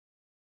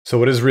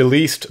So it is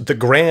released the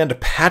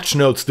grand patch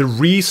notes, the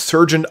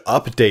Resurgent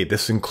update.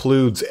 This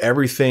includes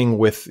everything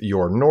with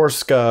your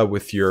Norska,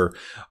 with your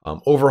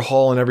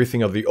overhaul and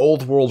everything of the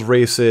old world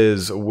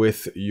races,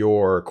 with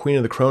your Queen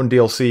of the Crone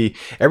DLC.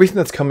 Everything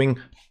that's coming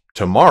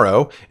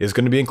tomorrow is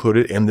going to be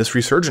included in this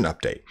Resurgent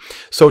update.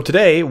 So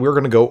today we're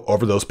going to go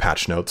over those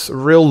patch notes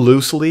real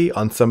loosely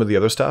on some of the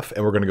other stuff,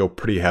 and we're going to go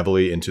pretty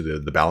heavily into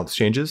the balance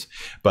changes.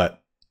 But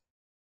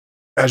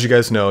as you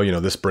guys know,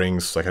 this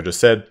brings, like I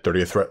just said,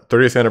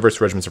 30th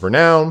anniversary Regiments of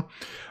Renown,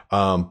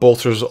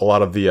 bolsters a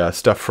lot of the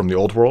stuff from the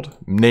old world,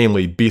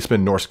 namely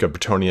Beastmen, Norska,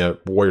 Bretonia,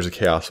 Warriors of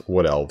Chaos,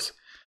 Wood Elves,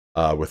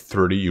 with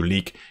 30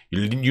 unique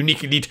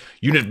elite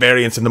unit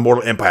variants in the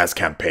Mortal Empires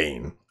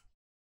campaign.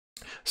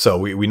 So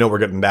we know we're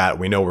getting that.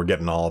 We know we're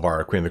getting all of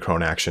our Queen of the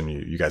Crone action.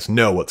 You guys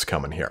know what's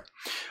coming here.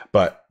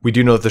 But we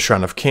do know that the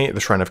Shrine of Cain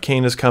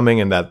is coming,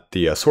 and that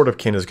the Sword of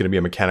Cain is going to be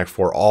a mechanic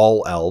for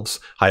all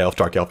elves, High Elf,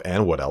 Dark Elf,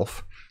 and Wood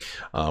Elf.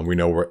 We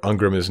know where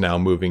Ungrim is now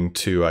moving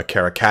to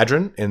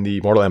Karakadrin in the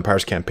Mortal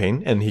Empires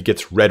campaign, and he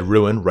gets Red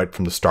Ruin right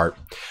from the start.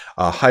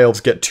 High Elves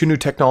get 2 new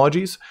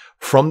technologies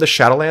from the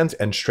Shadowlands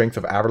and Strength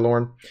of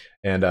Averlorn.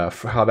 And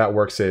how that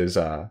works is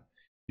it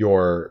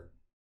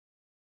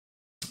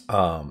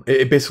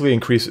basically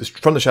increases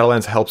from the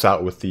Shadowlands, helps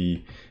out with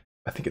the,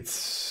 I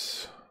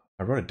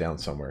wrote it down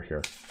somewhere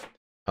here.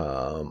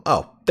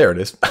 Oh, there it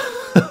is.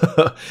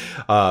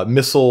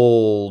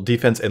 Missile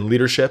defense and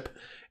leadership,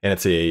 and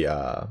it's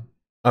a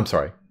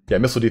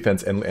missile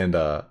defense and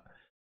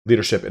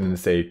leadership, and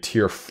it's a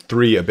tier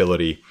 3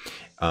 ability,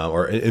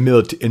 or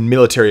in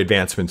military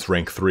advancements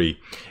rank 3.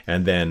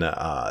 And then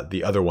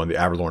the other one, the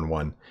Averlorn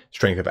one,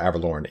 Strength of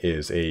Averlorn,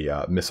 is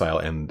a missile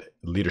and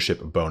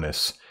leadership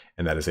bonus,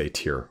 and that is a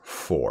tier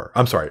 4.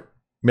 I'm sorry,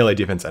 melee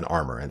defense and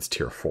armor, and it's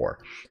tier 4.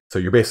 So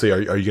you're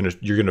basically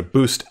you're gonna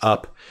boost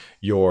up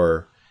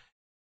your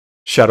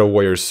Shadow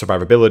Warriors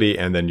survivability,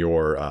 and then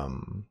your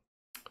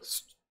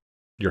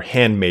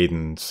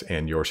Handmaidens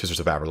and your Sisters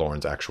of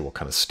Averlorn's actual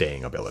kind of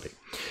staying ability.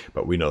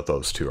 But we know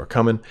those 2 are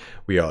coming.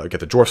 We get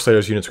the Dwarf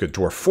Slayers units, we get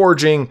Dwarf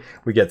Forging,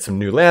 we get some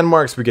new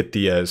landmarks, we get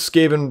the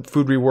Skaven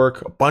food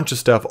rework, a bunch of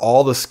stuff.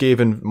 All the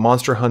Skaven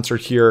monster hunts are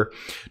here.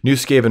 New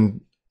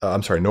Skaven,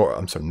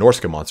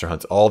 Norska monster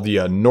hunts. All the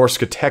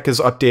Norska tech is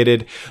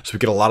updated, so we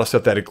get a lot of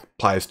stuff that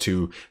applies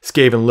to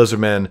Skaven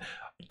Lizardmen,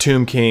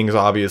 Tomb Kings,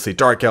 obviously,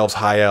 Dark Elves,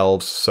 High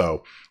Elves.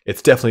 So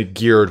it's definitely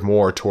geared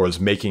more towards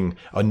making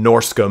a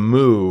Norska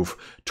move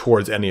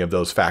towards any of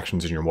those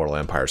factions in your Mortal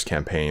Empires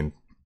campaign,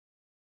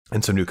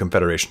 and some new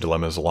Confederation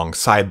dilemmas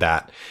alongside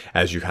that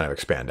as you kind of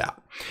expand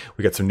out.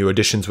 We get some new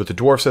additions with the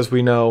dwarfs, as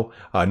we know.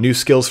 New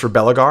skills for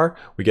Belegar.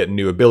 We get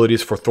new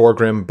abilities for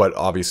Thorgrim, but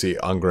obviously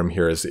Ungrim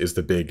here is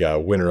the big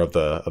winner of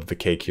the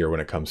cake here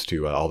when it comes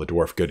to all the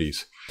dwarf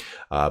goodies.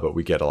 But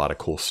we get a lot of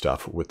cool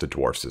stuff with the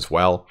dwarfs as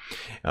well.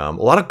 A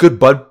lot of good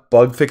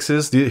bug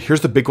fixes.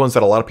 Here's the big ones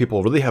that a lot of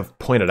people really have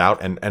pointed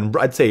out, and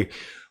I'd say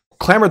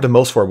clamored the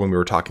most for when we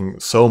were talking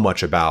so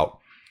much about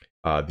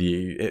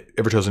the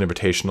Everchosen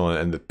Invitational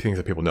and the things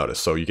that people notice.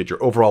 So you get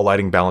your overall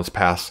lighting balance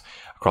pass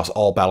across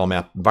all battle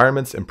map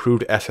environments,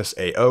 improved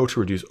SSAO to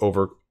reduce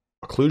over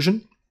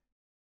occlusion,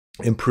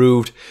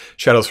 improved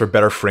shadows for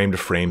better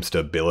frame-to-frame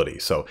stability.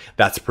 So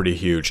that's pretty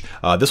huge.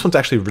 This one's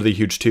actually really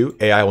huge too.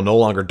 AI will no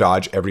longer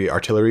dodge every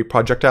artillery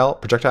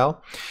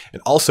projectile.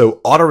 And also,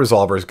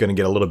 auto-resolver is going to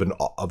get a little bit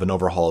of an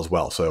overhaul as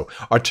well. So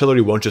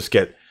artillery won't just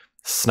get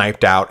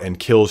sniped out, and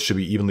kills should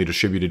be evenly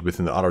distributed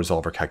within the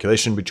auto-resolver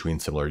calculation between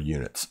similar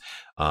units.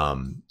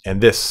 And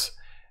this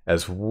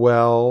as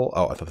well.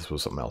 Oh, I thought this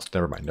was something else.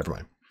 Never mind.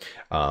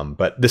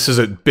 But this is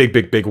a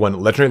big one.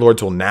 Legendary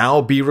Lords will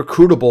now be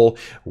recruitable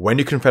when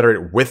you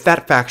confederate with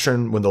that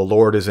faction when the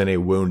Lord is in a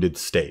wounded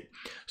state.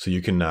 So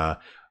you can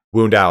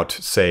wound out,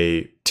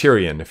 say,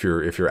 Tyrion if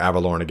you're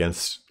Avalorn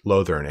against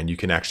Lothern, and you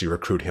can actually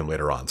recruit him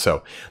later on.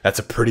 So that's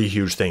a pretty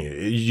huge thing.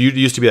 It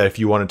used to be that if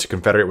you wanted to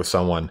confederate with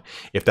someone,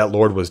 if that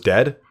Lord was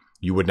dead,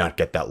 you would not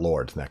get that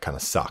Lord, and that kind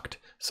of sucked.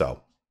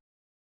 So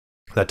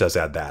that does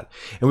add that.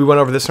 And we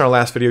went over this in our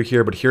last video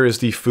here, but here is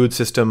the food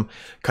system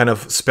kind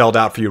of spelled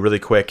out for you really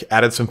quick.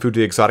 Added some food to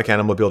the exotic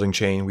animal building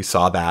chain. We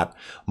saw that.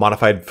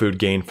 Modified food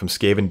gain from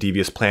Skaven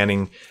Devious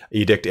Planning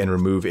Edict and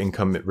remove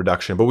income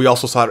reduction. But we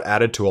also saw it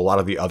added to a lot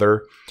of the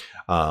other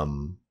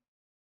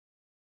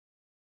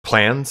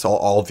plans,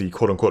 all the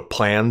quote-unquote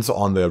plans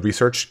on the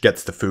research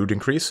gets the food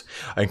increase.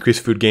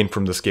 Increased food gain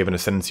from the Skaven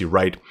Ascendancy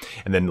right.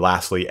 And then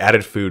lastly,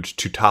 added food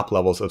to top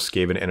levels of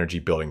Skaven Energy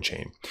Building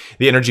Chain.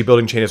 The Energy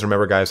Building Chain is,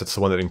 remember guys, that's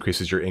the one that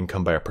increases your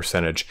income by a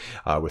percentage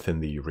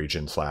within the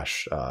region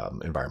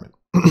 / environment.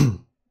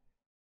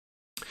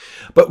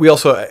 But we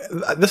also,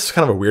 this is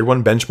kind of a weird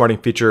one,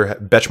 benchmarking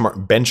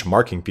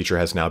feature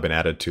has now been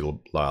added to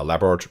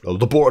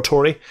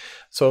laboratory.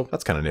 So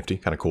that's kind of nifty,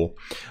 kind of cool.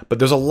 But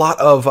there's a lot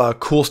of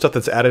cool stuff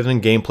that's added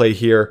in gameplay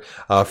here.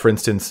 For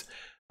instance,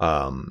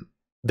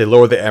 they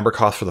lower the amber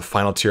cost for the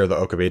final tier of the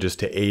Oak of Ages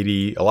to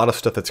 80. A lot of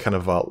stuff that's kind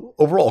of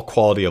overall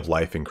quality of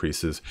life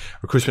increases.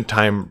 Recruitment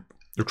time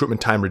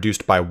recruitment time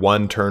reduced by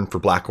 1 turn for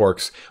Black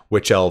Orcs,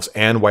 Witch Elves,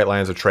 and White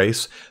Lions of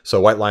Trace. So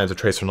White Lions of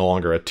Trace are no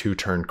longer a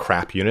 2-turn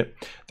crap unit.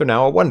 They're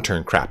now a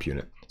 1-turn crap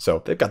unit.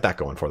 So they've got that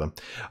going for them.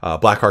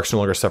 Black Orcs no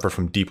longer suffer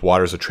from Deep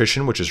Waters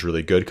attrition, which is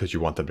really good because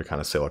you want them to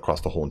kind of sail across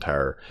the whole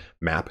entire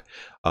map.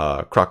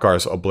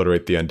 Krokgar's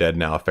Obliterate the Undead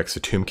now affects the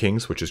Tomb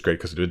Kings, which is great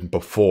because it didn't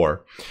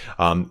before.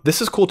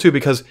 This is cool too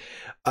because,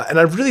 and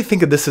I really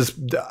think that this is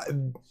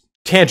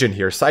tangent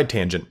here, side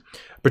tangent.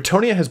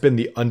 Bretonnia has been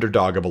the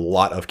underdog of a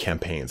lot of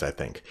campaigns, I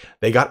think.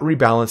 They got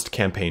rebalanced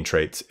campaign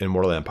traits in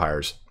Mortal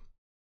Empires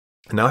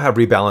and now have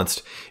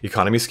rebalanced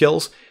economy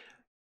skills.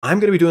 I'm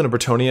going to be doing a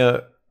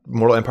Bretonnia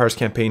Mortal Empires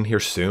campaign here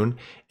soon,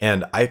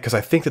 and because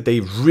I think that they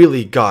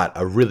really got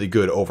a really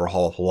good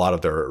overhaul of a lot of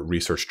their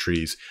research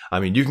trees. I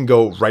mean, you can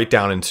go right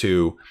down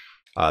into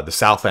the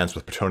Southlands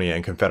with Bretonnia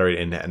and Confederate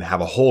and have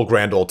a whole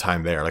grand old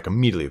time there, like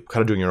immediately,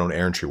 kind of doing your own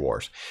errantry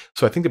wars.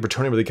 So I think that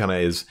Bretonnia really kind of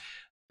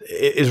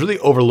is really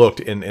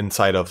overlooked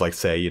inside of, like,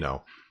 say, you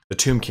know, the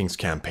Tomb Kings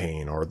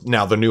campaign or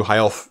now the new High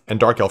Elf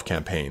and Dark Elf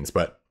campaigns,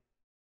 but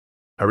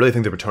I really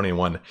think the Bretonnian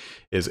one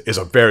is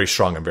a very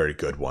strong and very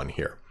good one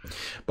here.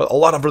 But a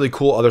lot of really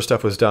cool other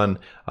stuff was done,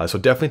 so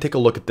definitely take a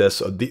look at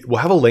this.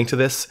 We'll have a link to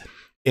this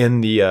in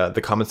the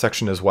comment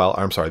section as well.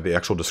 I'm sorry, the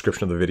actual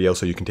description of the video,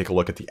 so you can take a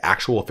look at the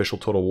actual official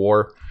Total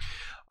War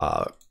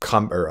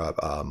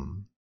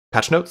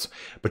patch notes.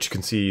 But you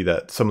can see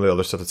that some of the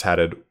other stuff that's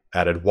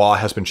added. WA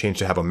has been changed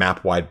to have a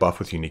map-wide buff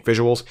with unique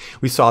visuals.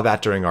 We saw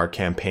that during our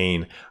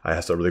campaign. It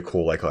has a really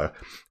cool, like a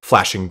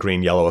flashing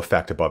green-yellow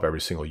effect above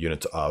every single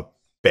unit's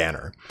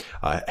banner.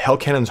 Hell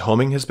Cannon's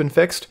homing has been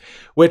fixed,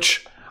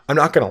 which, I'm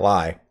not gonna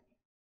lie,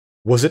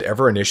 was it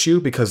ever an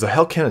issue? Because the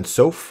Hell Cannon's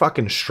so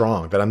fucking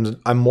strong that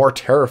I'm more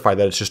terrified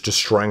that it's just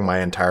destroying my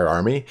entire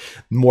army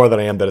more than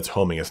I am that its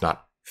homing is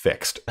not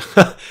fixed.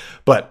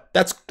 But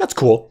that's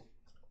cool.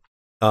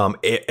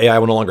 AI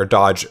will no longer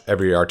dodge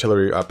every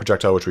artillery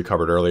projectile, which we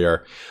covered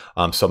earlier.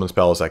 Summon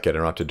spells that get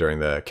interrupted during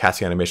the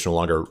casting animation no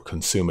longer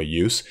consume a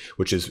use,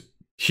 which is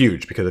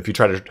huge because if you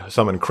try to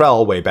summon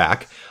Krell way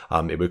back,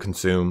 it would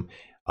consume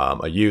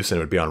a use and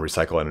it would be on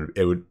recycle, and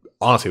it would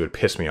honestly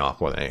piss me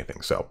off more than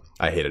anything. So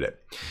I hated it.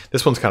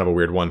 This one's kind of a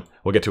weird one.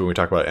 We'll get to it when we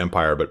talk about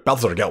Empire, but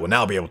Balthazar Gelt will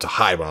now be able to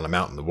hide on a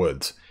mountain in the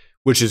woods,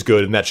 which is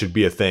good, and that should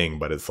be a thing.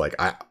 But it's like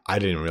I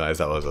didn't realize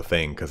that was a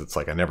thing because it's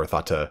like I never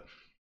thought to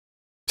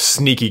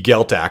sneaky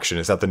Gelt action.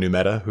 Is that the new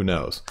meta? Who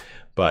knows?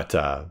 But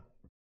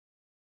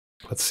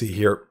let's see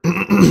here.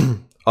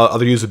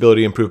 Other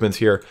usability improvements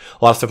here.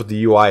 A lot of stuff with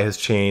the UI has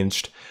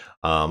changed.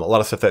 A lot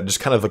of stuff that just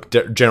kind of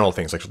like general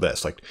things like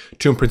this, like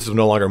Tomb Princes will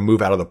no longer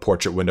move out of the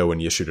portrait window when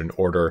you issued an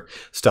order,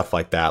 stuff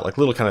like that, like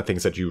little kind of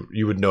things that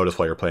you would notice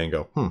while you're playing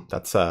and go,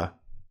 that's don't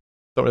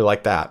really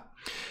like that.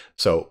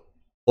 So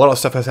a lot of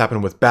stuff has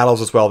happened with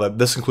battles as well. That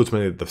this includes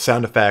many of the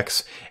sound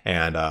effects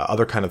and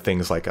other kind of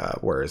things like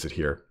where is it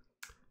here?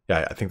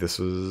 Yeah, I think it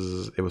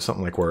was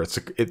something like where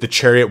the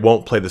chariot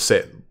won't play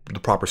the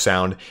proper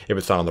sound if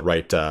it's not on the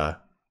right the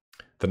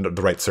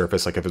right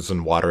surface. Like if it's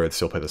in water, it'd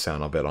still play the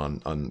sound of it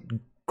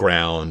on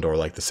ground, or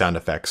like the sound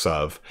effects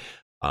of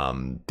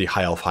the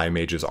High Elf High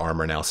Mage's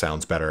armor now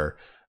sounds better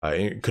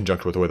in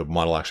conjunction with the way the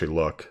model actually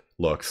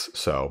looks.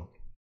 So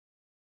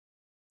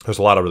there's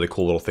a lot of really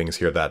cool little things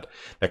here that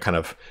kind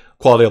of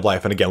quality of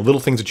life. And again, little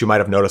things that you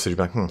might have noticed that you'd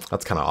be like,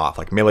 that's kind of off.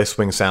 Like melee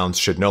swing sounds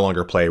should no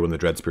longer play when the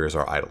Dread Spears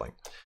are idling.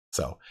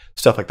 So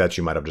stuff like that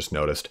you might have just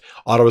noticed.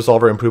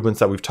 Auto-resolver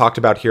improvements that we've talked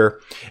about here.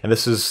 And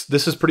this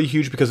is pretty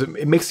huge because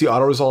it makes the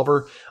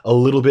auto-resolver a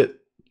little bit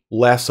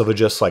less of a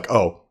just like,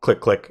 oh, click,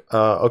 click.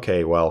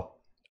 Okay, well,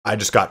 I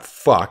just got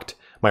fucked.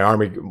 My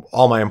army,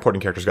 all my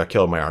important characters got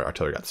killed. My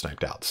artillery got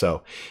sniped out.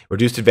 So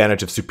reduced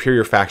advantage of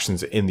superior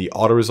factions in the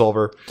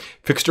auto-resolver.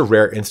 Fixed a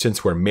rare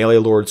instance where melee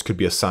lords could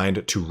be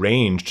assigned to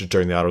ranged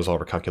during the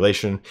auto-resolver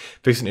calculation.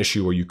 Fixed an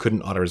issue where you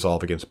couldn't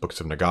auto-resolve against Books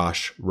of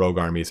Nagash, rogue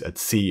armies at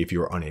sea if you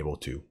were unable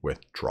to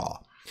withdraw.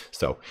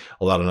 So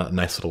a lot of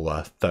nice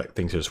little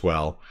things as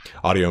well.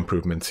 Audio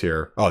improvements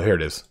here. Oh, here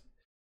it is.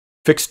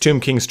 Fixed Tomb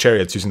King's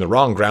chariots using the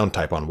wrong ground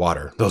type on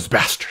water. Those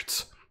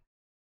bastards.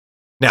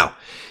 Now,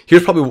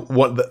 here's probably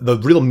what the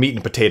real meat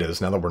and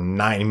potatoes, now that we're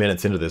 9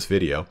 minutes into this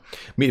video,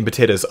 meat and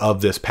potatoes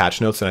of this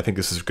patch notes, and I think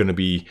this is going to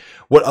be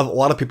what a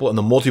lot of people in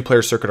the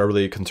multiplayer circuit are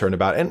really concerned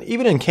about, and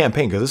even in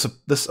campaign, because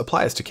this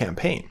applies to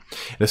campaign.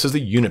 And this is the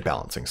unit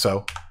balancing.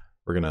 So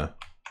we're going to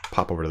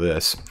pop over to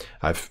this.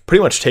 I've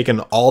pretty much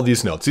taken all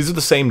these notes. These are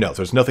the same notes.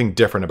 There's nothing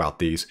different about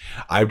these.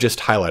 I've just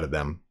highlighted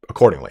them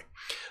accordingly.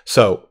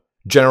 So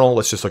general,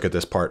 let's just look at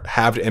this part.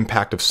 Halved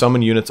impact of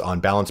summon units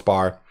on balance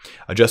bar.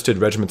 Adjusted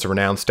Regiments of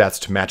Renown stats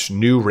to match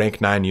new rank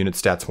 9 unit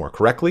stats more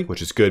correctly,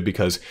 which is good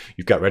because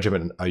you've got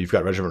Regiment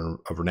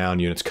of Renown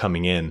units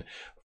coming in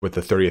with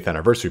the 30th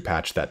anniversary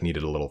patch that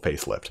needed a little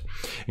facelift.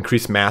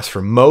 Increased mass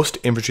for most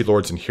infantry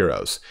lords and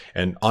heroes.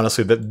 And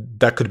honestly,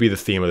 that could be the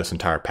theme of this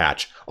entire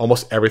patch.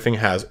 Almost everything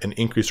has an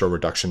increase or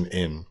reduction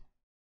in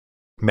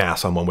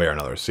mass on one way or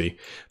another. See,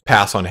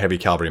 pass on heavy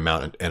cavalry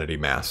mount entity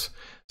mass.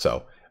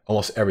 So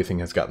almost everything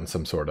has gotten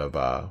some sort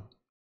of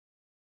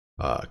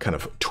kind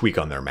of tweak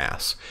on their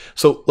mass.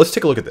 So let's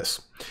take a look at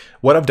this.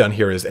 What I've done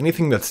here is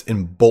anything that's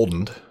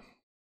emboldened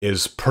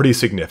is pretty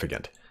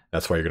significant.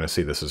 That's why you're going to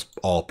see this is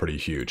all pretty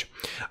huge.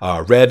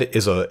 Red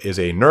is a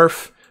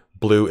nerf.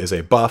 Blue is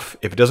a buff.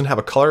 If it doesn't have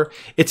a color,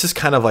 it's just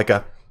kind of like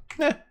a,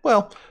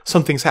 well,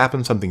 some things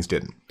happened, some things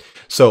didn't.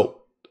 So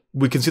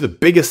we can see the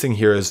biggest thing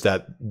here is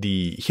that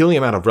the healing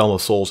amount of Realm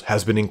of Souls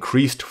has been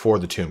increased for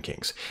the Tomb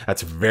Kings.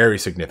 That's very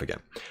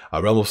significant.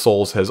 Realm of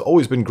Souls has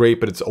always been great,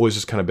 but it's always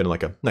just kind of been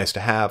like a nice to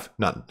have,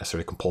 not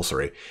necessarily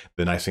compulsory.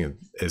 The nice thing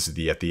is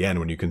at the end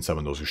when you can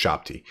summon those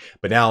Ushabti.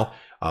 But now,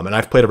 and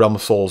I've played a Realm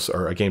of Souls,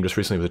 or a game just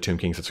recently with the Tomb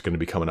Kings that's going to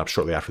be coming up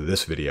shortly after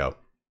this video.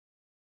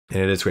 And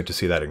it is great to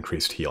see that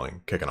increased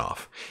healing kicking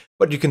off.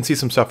 But you can see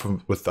some stuff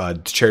with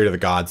Chariot of the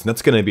Gods, and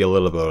that's going to be a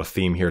little bit of a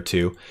theme here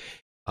too.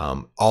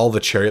 All the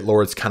Chariot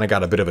Lords kind of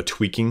got a bit of a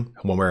tweaking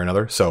one way or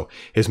another. So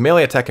his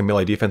melee attack and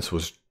melee defense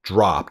was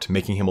dropped,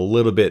 making him a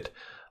little bit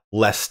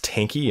less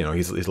tanky. You know,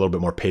 he's a little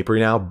bit more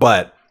papery now,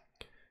 but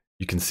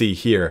you can see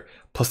here,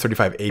 plus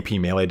 35 AP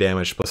melee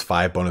damage, plus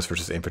 5 bonus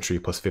versus infantry,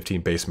 plus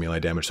 15 base melee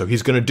damage. So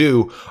he's going to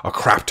do a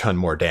crap ton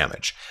more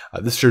damage.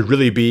 This should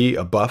really be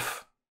a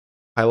buff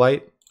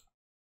highlight,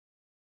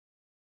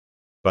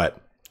 but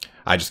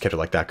I just kept it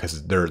like that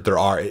because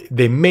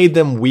they made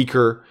them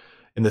weaker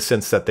in the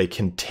sense that they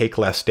can take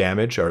less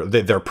damage, or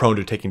they're prone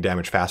to taking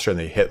damage faster and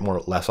they hit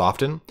less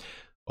often.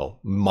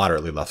 Well,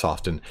 moderately less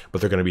often, but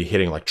they're going to be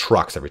hitting like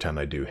trucks every time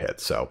they do hit.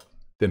 So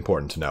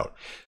important to note.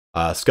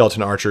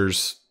 Skeleton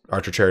archers,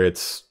 archer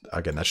chariots,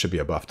 again, that should be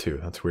a buff too.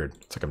 That's weird.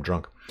 It's like I'm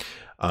drunk.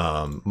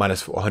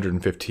 Minus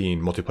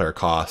 115 multiplayer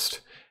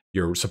cost.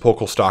 Your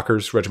sepulchral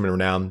stalkers, Regiment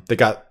Renown, they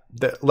got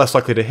less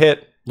likely to hit,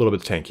 a little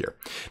bit tankier.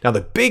 Now,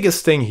 the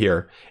biggest thing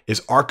here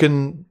is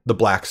Arkan the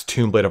Black's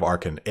Tomb Blade of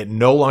Arkan. It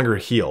no longer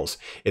heals.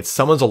 It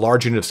summons a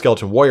large unit of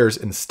skeleton warriors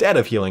instead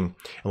of healing,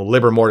 and the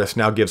Liber Mortis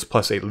now gives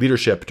 +8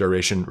 leadership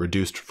duration,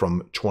 reduced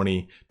from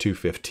 20 to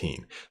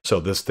 15. So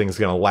this thing's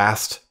going to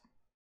last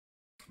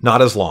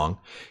not as long.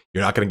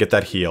 You're not going to get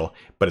that heal,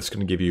 but it's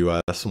going to give you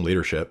some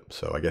leadership.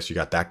 So I guess you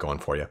got that going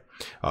for you.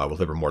 With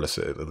Liber Mortis,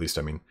 at least,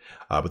 I mean.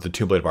 But the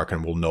Tomb Blade of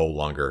Arkan will no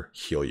longer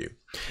heal you.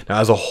 Now,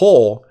 as a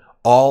whole,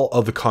 all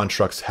of the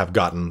constructs have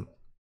gotten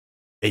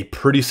a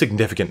pretty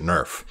significant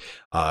nerf.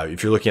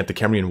 If you're looking at the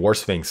Cambrian War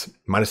Sphinx,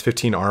 minus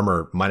 15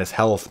 armor, minus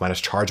health,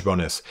 minus charge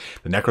bonus.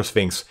 The Necro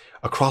Sphinx,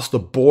 across the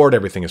board,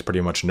 everything is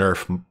pretty much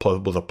nerf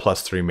with a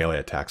 +3 melee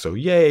attack. So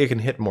yay, you can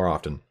hit more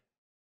often.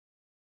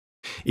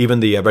 Even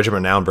the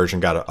Regiment Renown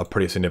version got a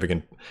pretty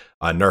significant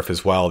nerf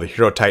as well. The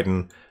Hero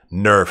Titan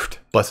nerfed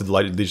Blessed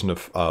Legion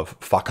of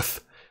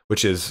Fakoth,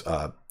 which is,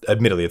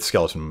 admittedly, it's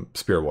skeleton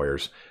spear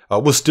warriors,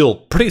 was still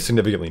pretty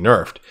significantly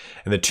nerfed.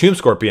 And the Tomb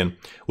Scorpion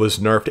was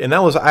nerfed, and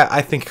that was,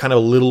 I think, kind of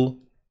a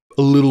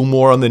little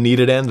more on the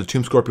needed end. The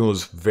Tomb Scorpion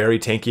was very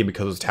tanky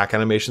because of attack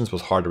animations,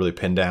 was hard to really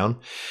pin down.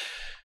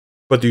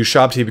 But the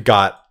Ushabti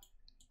got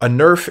a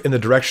nerf in the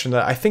direction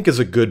that I think is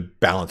a good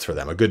balance for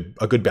them, a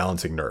good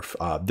balancing nerf.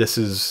 This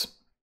is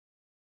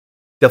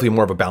definitely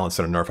more of a balance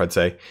than a nerf, I'd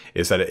say,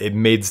 is that it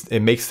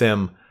makes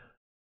them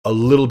a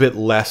little bit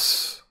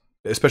less,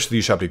 especially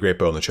the Ushabti Great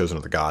Bow and the Chosen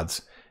of the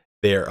Gods.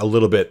 They're a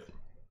little bit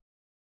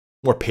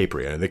more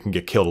papery, and they can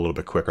get killed a little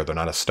bit quicker. They're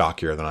not as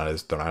stockier, they're not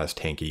as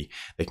tanky.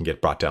 They can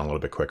get brought down a little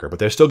bit quicker, but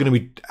they're still going to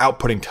be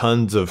outputting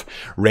tons of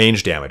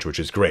range damage, which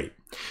is great.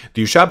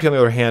 The Ushabti, on the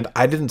other hand,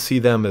 I didn't see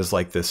them as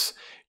like this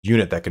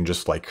unit that can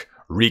just like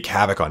wreak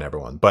havoc on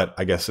everyone. But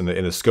I guess in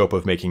the scope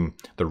of making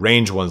the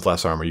range ones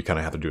less armor, you kind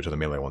of have to do it to the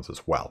melee ones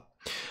as well.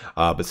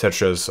 But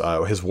Cetra's,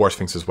 his War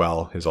Sphinx as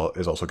well is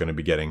also going to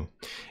be getting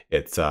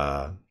its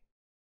what's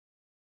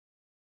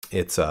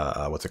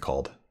it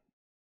called?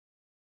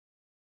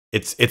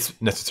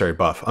 It's necessary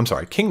buff. I'm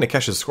sorry, King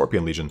Nikesh's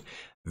Scorpion Legion.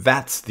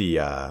 That's the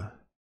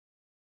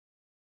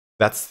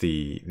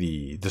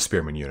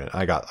Spearman unit.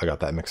 I got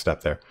that mixed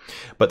up there,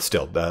 but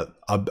still,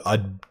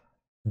 a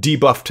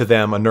debuff to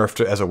them, a nerf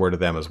as it were to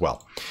them as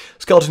well.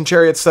 Skeleton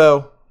Chariots,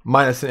 though,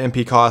 minus an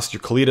MP cost.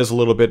 Your Khalidah's a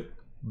little bit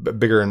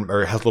bigger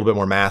or has a little bit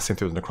more mass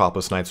into the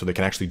Necropolis Knight, so they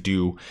can actually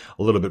do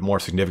a little bit more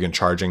significant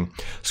charging.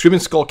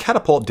 Screaming Skull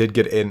Catapult did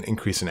get an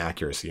increase in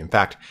accuracy. In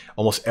fact,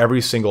 almost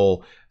every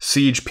single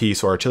siege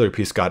piece or artillery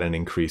piece got an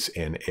increase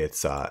in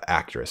its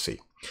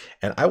accuracy.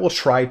 And I will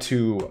try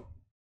to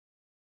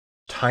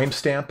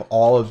timestamp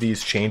all of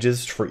these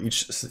changes for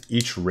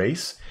each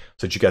race,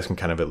 so that you guys can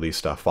kind of at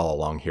least follow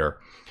along here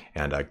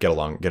and get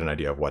an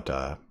idea of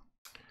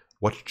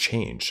what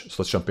changed. So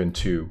let's jump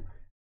into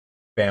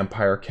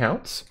vampire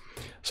counts.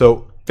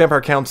 So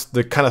vampire counts,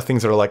 the kind of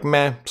things that are like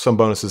meh, some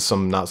bonuses,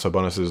 some not so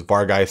bonuses.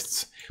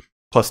 Vargeists,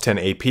 plus 10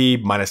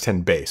 AP, minus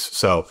 10 base.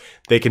 So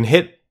they can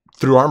hit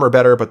through armor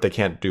better, but they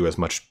can't do as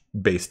much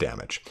base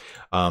damage.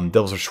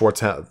 Devils of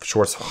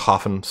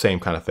Schwarzhofen,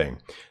 same kind of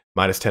thing.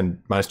 Minus 2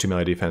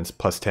 melee defense,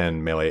 plus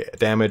 10 melee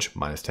damage,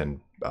 minus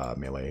 10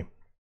 melee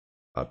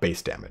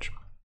base damage.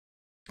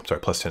 Sorry,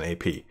 plus 10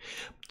 AP.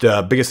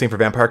 The biggest thing for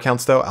vampire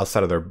counts, though,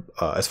 outside of their,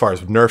 as far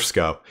as nerfs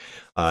go,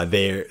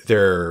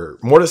 their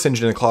Mortis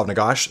Engine and Claw of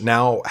Nagash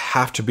now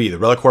have to be, the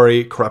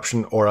Reliquary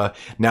Corruption Aura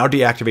now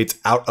deactivates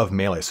out of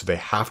melee, so they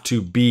have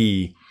to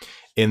be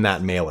in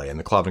that melee. And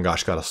the Claw of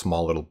Nagash got a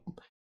small little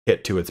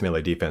hit to its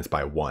melee defense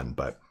by 1,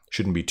 but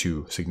shouldn't be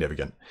too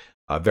significant.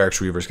 Varix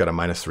Reaver's got a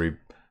 -3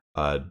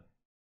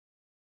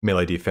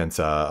 melee defense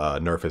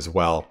nerf as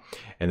well.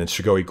 And then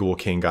Shigoi Ghoul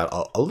King got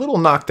a little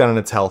knockdown on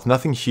its health,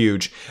 nothing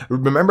huge.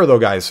 Remember though,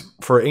 guys,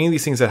 for any of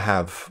these things that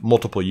have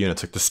multiple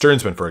units, like the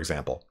Stearnsman, for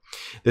example,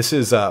 this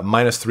is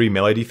 -3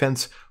 melee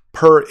defense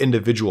per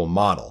individual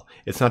model.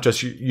 It's not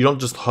just, you don't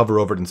just hover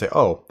over it and say,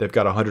 oh, they've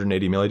got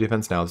 180 melee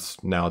defense, now it's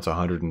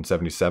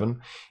 177.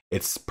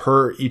 It's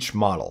per each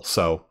model.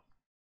 So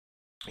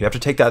you have to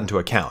take that into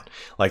account.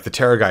 Like the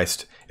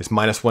Terrorgeist is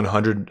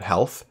 -100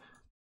 health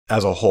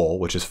as a whole,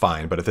 which is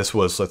fine. But if this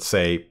was, let's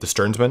say, the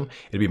Stearnsman,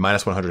 it'd be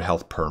 -100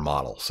 health per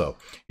model. So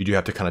you do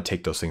have to kind of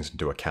take those things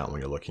into account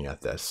when you're looking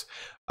at this.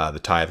 The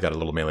Tithe got a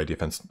little melee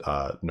defense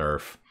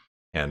nerf.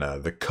 And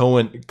the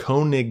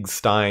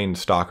Königstein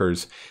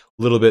Stalkers,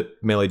 a little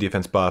bit melee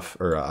defense buff,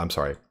 or I'm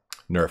sorry,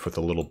 nerf with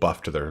a little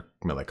buff to their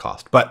melee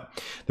cost. But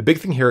the big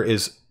thing here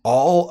is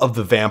all of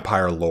the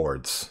Vampire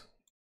Lords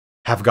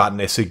have gotten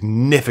a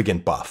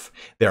significant buff.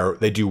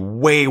 They do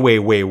way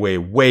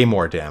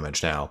more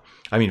damage now.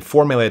 I mean,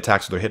 4 melee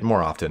attacks, so they're hitting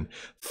more often.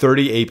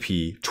 30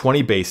 AP,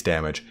 20 base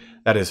damage.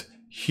 That is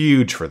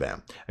huge for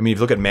them. I mean, if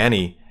you look at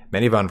Manny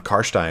von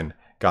Karstein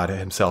got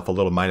himself a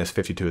little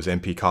 -50 to his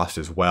MP cost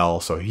as well.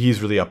 So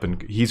he's really up,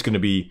 and he's going to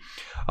be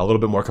a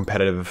little bit more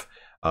competitive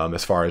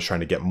as far as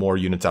trying to get more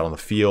units out on the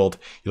field.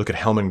 You look at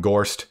Helman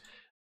Gorst.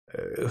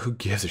 Who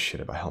gives a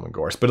shit about Helman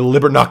Gorst? But a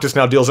Liber Noctis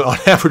now deals on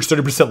average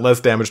 30% less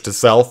damage to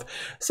self.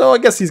 So I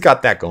guess he's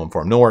got that going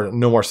for him.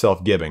 No more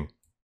self-giving.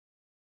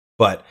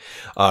 But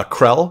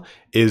Krell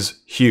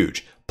is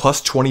huge.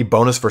 +20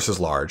 bonus versus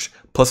large,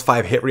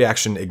 +5 hit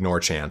reaction ignore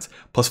chance,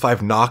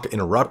 +5 knock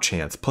interrupt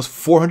chance,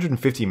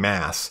 +450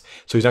 mass,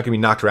 so he's not going to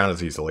be knocked around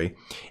as easily,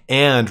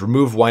 and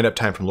remove wind-up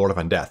time from Lord of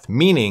Undeath,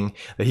 meaning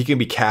that he can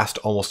be cast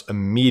almost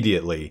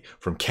immediately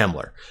from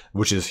Kemmler,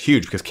 which is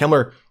huge, because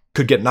Kemmler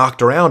could get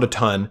knocked around a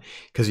ton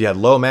because he had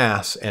low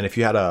mass, and if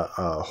you had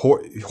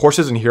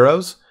horses and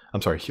heroes,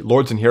 I'm sorry,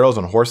 lords and heroes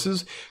on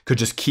horses, could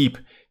just keep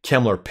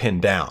Kemmler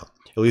pinned down.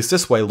 At least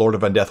this way, Lord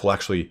of Undeath will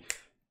actually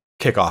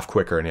kick off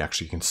quicker, and he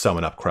actually can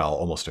summon up Krell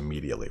almost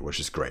immediately, which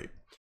is great.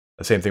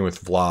 The same thing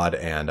with Vlad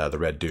and the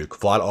Red Duke.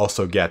 Vlad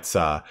also gets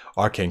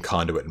Arcane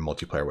Conduit in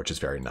multiplayer, which is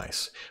very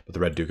nice. But the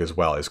Red Duke as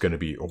well is going to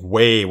be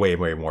way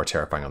more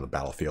terrifying on the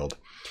battlefield.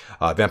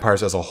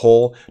 Vampires as a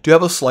whole do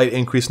have a slight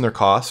increase in their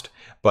cost,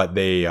 but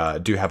they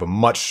do have a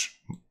much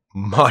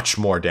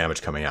more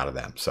damage coming out of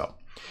them. So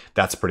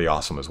that's pretty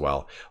awesome as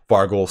well.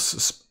 Vargul,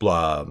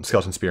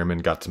 Skeleton Spearman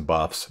got some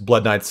buffs.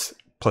 Blood Knights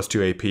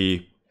 +2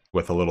 AP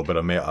with a little bit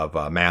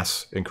of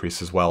mass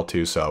increase as well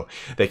too, so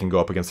they can go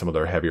up against some of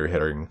their heavier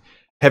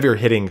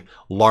hitting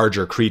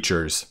larger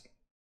creatures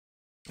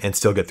and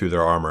still get through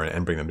their armor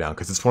and bring them down,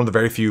 because it's one of the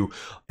very few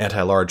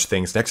anti-large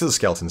things next to the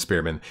Skeleton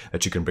Spearman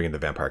that you can bring in the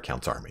Vampire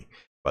Counts army.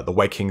 But the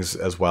White Kings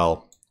as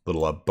well,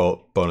 little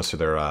bonus to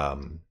their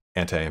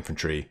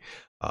anti-infantry,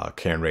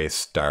 Cairn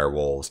Wraiths, Dire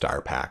Wolves,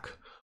 Dire Pack,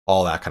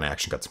 all that kind of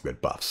action got some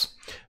good buffs.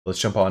 Let's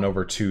jump on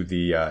over to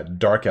the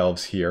Dark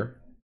Elves here.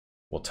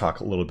 We'll talk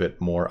a little bit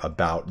more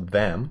about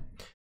them.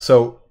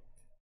 So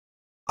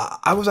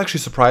I was actually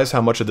surprised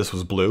how much of this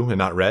was blue and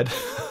not red.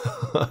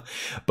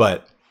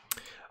 But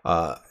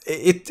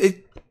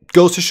it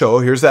goes to show,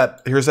 here's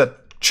that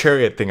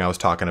chariot thing I was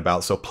talking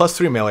about. So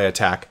 +3 melee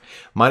attack,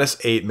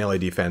 -8 melee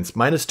defense,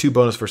 -2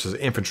 bonus versus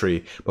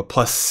infantry, but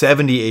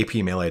 +70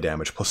 AP melee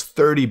damage,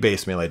 +30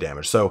 base melee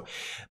damage. So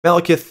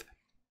Malekith,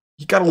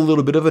 he got a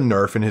little bit of a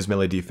nerf in his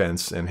melee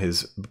defense and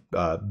his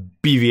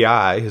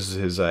BVI,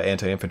 his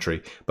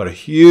anti-infantry, but a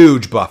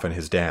huge buff in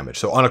his damage.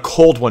 So on a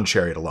Cold One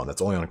chariot alone,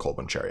 that's only on a Cold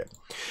One chariot.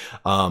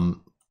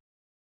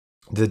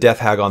 The Death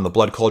Hag on the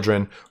Blood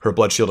Cauldron, her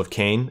Blood Shield of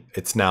Cain,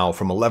 it's now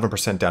from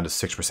 11% down to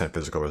 6%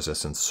 physical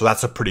resistance. So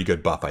that's a pretty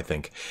good buff, I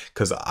think.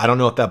 Because I don't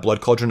know if that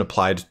Blood Cauldron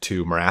applied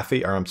to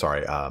Marathi, or I'm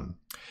sorry,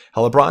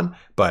 Hellebron,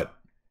 but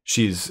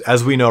she's,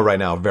 as we know right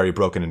now, very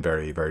broken and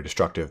very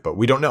destructive. But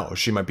we don't know.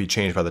 She might be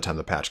changed by the time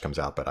the patch comes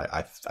out. But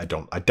I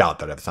doubt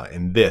that if it's not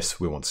in this,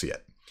 we won't see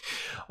it.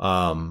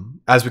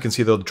 As we can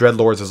see, though, the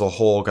Dreadlords as a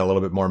whole got a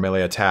little bit more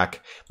melee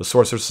attack. The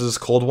Sorceress's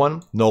Cold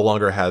One no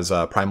longer has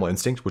Primal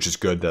Instinct, which is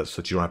good, so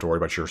that you don't have to worry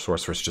about your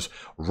Sorceress just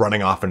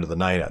running off into the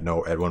night at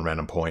one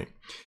random point.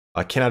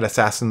 Knight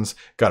Assassins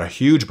got a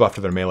huge buff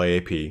to their melee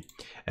AP.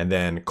 And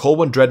then Cold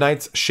One Dread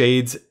Knights,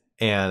 Shades,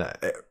 and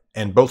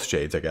both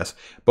Shades, I guess,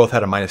 both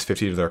had a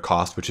 -50 to their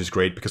cost, which is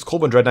great because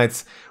Cold One Dread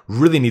Knights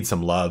really need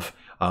some love.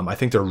 I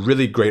think they're a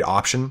really great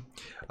option.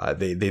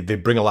 They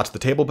bring a lot to the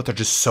table, but they're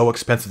just so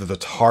expensive that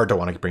it's hard to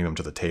want to bring them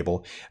to the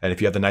table. And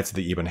if you have the Knights of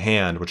the Even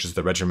Hand, which is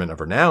the Regiment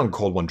of Renown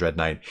Cold One Dread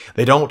Knight,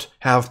 they don't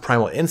have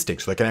Primal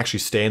Instinct, so they can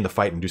actually stay in the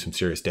fight and do some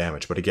serious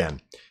damage. But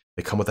again,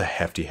 they come with a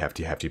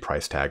hefty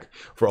price tag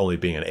for only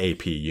being an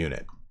AP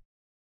unit.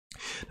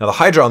 Now the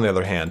Hydra, on the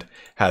other hand,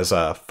 has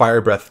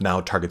Fire Breath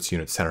now targets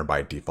units center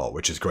by default,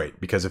 which is great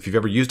because if you've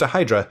ever used a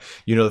Hydra,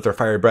 you know that their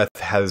Fire Breath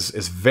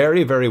is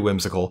very, very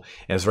whimsical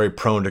and is very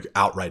prone to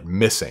outright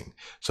missing.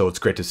 So it's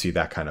great to see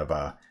that kind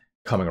of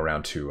coming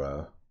around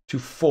to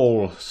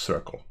full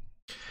circle.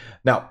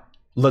 Now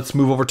let's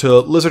move over to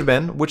Lizard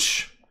Men,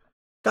 which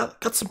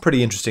got some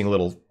pretty interesting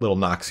little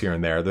knocks here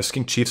and there. The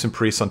Skink Chiefs and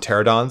Priests on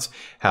Pterodons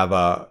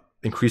have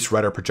increased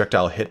Rider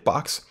projectile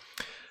hitbox.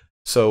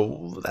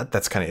 So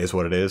that's kind of is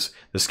what it is.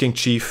 The Skink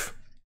Chief,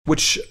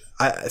 which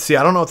I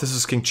don't know if this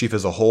is Skink Chief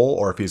as a whole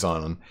or if he's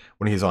on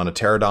when he's on a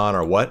Pterodon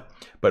or what,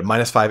 but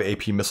 -5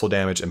 AP missile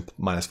damage and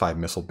 -5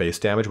 missile base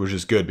damage, which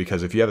is good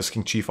because if you have a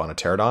Skink Chief on a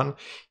Pterodon,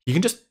 he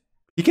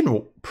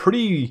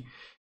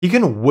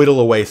can whittle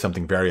away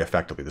something very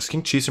effectively. The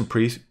Skink Chief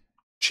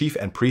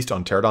and Priest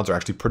on Pterodons are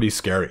actually pretty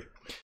scary.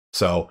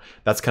 So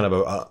that's kind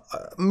of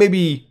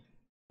maybe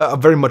a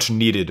very much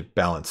needed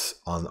balance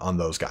on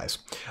those guys.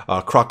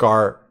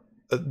 Krokar,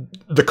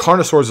 the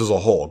Carnosaurs as a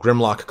whole,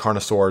 Grimlock,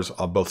 Carnosaurs,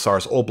 both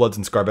Saurus Old Bloods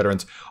and Scar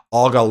Veterans,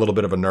 all got a little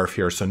bit of a nerf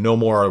here. So no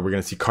more we're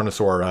going to see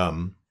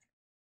Carnosaur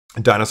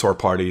dinosaur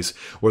parties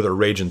where they're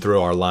raging through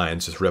our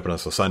lines, just ripping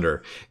us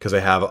asunder, because they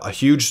have a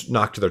huge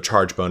knock to their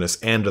charge bonus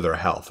and to their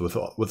health,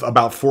 with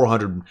about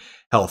 400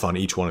 health on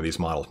each one of these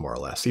models, more or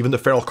less. Even the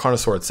Feral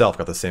Carnosaur itself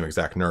got the same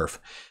exact nerf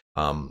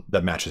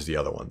that matches the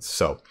other ones.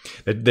 So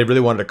they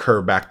really wanted to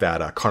curve back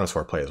that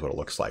Carnosaur play is what it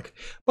looks like.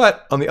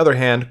 But on the other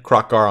hand,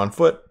 Krokgar on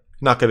foot,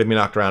 not going to be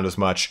knocked around as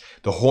much.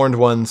 The horned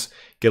ones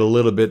get a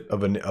little bit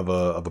of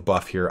a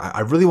buff here.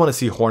 I really want to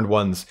see horned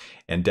ones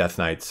and Death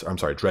Knights, or I'm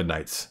sorry, Dread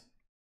Knights,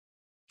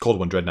 Cold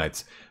One Dread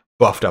Knights,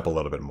 buffed up a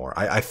little bit more.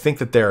 I think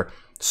that they're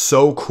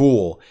so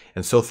cool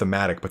and so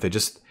thematic, but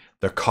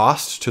their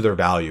cost to their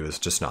value is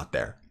just not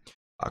there.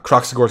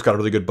 Kroxigor's got a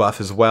really good buff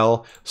as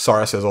well.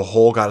 Saurus as a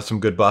whole got some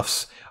good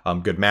buffs,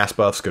 good mass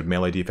buffs, good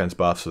melee defense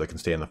buffs, so they can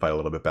stay in the fight a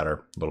little bit better,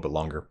 a little bit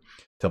longer.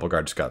 Temple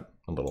Guard just got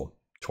a little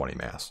 20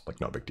 mass,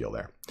 like no big deal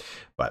there.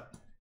 But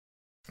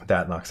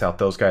that knocks out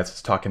those guys.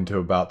 Let's talk into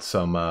about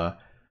some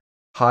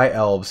High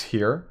Elves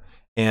here.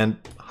 And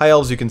High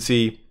Elves, you can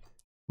see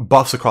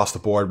buffs across the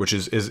board, which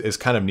is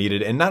kind of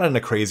needed, and not in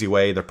a crazy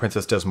way. The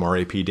Princess does more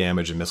AP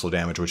damage and missile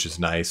damage, which is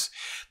nice.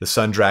 The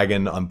Sun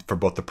Dragon for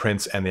both the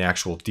Prince and the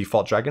actual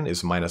default dragon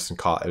is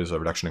is a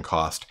reduction in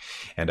cost,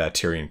 and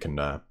Tyrion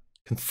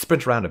can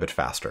sprint around a bit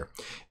faster.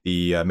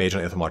 The Mage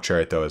on Ithamar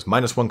Chariot, though, is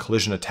 -1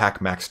 collision attack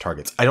max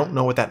targets. I don't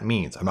know what that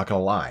means. I'm not going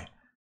to lie.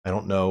 I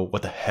don't know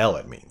what the hell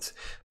it means.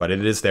 But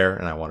it is there,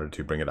 and I wanted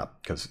to bring it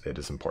up because it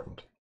is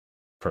important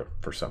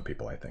for some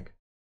people, I think.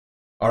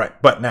 All right,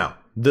 but now,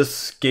 the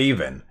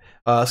Skaven.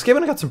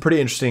 Skaven got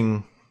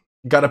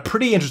a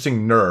pretty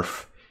interesting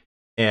nerf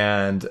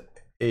and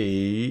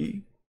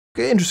a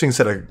interesting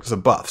set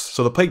of buffs.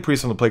 So the Plague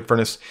Priest on the Plague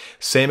Furnace,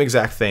 same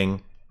exact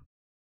thing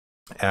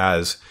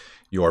as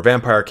your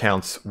vampire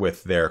counts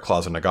with their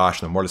Claws of Nagash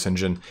and the Mortis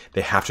Engine.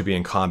 They have to be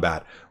in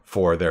combat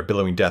for their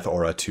Billowing Death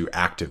aura to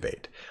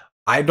activate.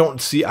 I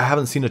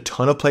haven't seen a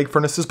ton of Plague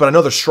Furnaces, but I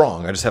know they're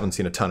strong. I just haven't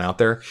seen a ton out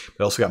there.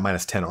 They also got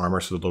 -10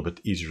 armor, so they're a little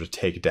bit easier to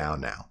take down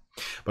now.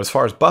 But as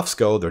far as buffs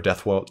go, their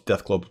Death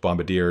Globe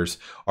Bombardiers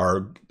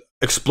are...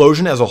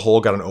 Explosion as a whole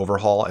got an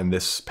overhaul in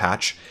this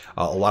patch.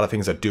 A lot of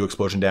things that do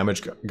explosion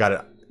damage got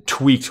it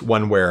tweaked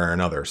one way or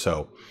another.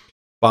 So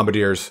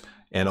Bombardiers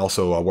and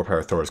also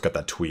Warpire Thor's got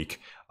that tweak.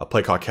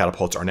 Plague Hawk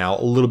Catapults are now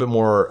a little bit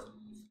more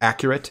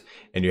accurate,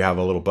 and you have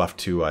a little buff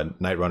to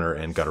Night Runner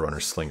and Gutter Runner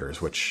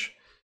Slingers, which...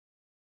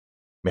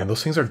 Man,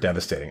 those things are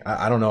devastating.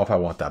 I don't know if I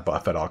want that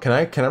buff at all. Can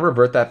I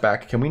revert that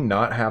back? Can we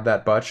not have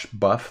that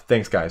buff?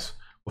 Thanks, guys.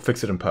 We'll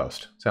fix it in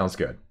post. Sounds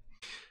good.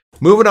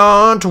 Moving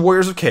on to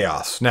Warriors of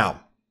Chaos.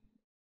 Now,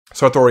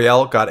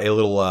 Sarthoriel got a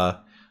little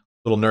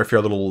nerf here,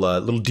 a little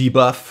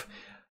debuff.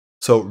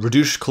 So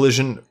reduced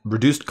collision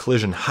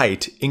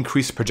height,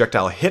 increased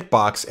projectile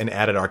hitbox, and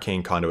added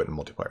Arcane Conduit in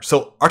multiplayer.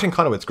 So Arcane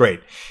Conduit's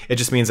great. It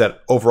just means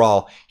that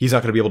overall, he's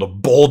not going to be able to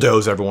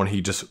bulldoze everyone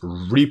he just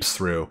reaps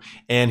through,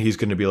 and he's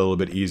going to be a little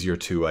bit easier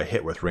to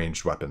hit with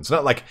ranged weapons.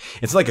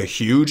 It's like a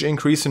huge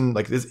increase in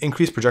this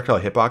increased projectile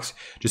hitbox.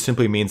 Just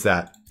simply means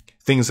that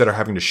things that are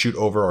having to shoot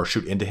over or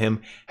shoot into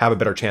him have a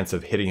better chance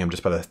of hitting him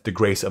just by the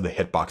grace of the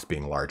hitbox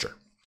being larger.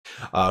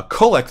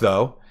 Kolek,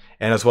 though,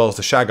 and as well as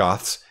the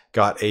Shaggoths,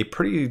 got a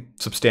pretty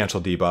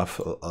substantial debuff,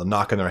 a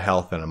knock in their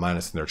health and a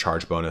minus in their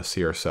charge bonus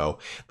here. So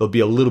they'll be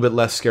a little bit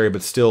less scary,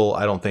 but still,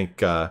 I don't think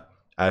they're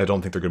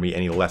going to be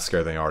any less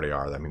scary than they already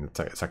are. I mean,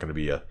 it's not going to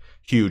be a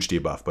huge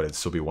debuff, but it'd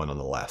still be one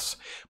nonetheless.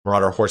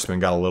 Marauder Horsemen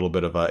got a little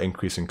bit of an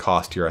increase in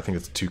cost here. I think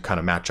it's to kind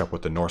of match up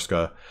with the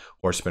Norska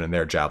Horsemen and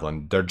their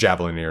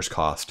Javelineers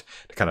cost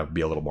to kind of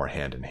be a little more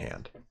hand in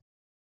hand.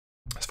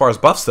 As far as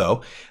buffs,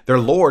 though, their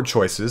lore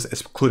choices,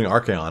 including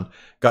Archaon,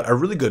 got a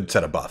really good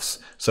set of buffs.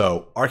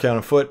 So Archaon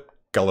on foot,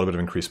 got a little bit of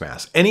increased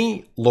mass.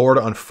 Any Lord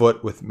on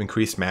foot with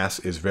increased mass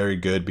is very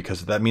good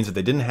because that means that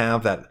they didn't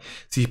have that.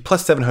 See,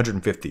 plus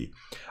 750.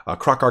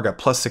 Krokar got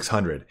plus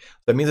 600.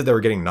 That means that they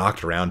were getting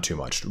knocked around too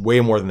much, way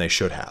more than they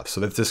should have.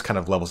 So that this kind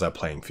of levels that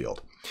playing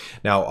field.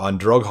 Now on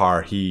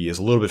Droghar, he is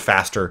a little bit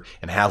faster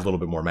and has a little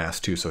bit more mass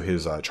too, so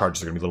his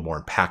charges are going to be a little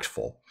more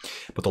impactful.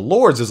 But the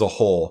Lords as a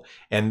whole,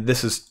 and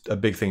this is a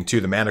big thing too,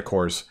 the Mana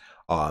Cores,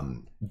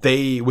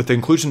 they, with the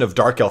inclusion of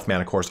Dark Elf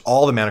Mana Cores,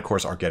 all the Mana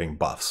Cores are getting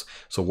buffs.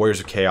 So Warriors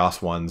of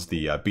Chaos ones,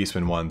 the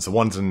Beastmen ones, the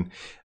ones in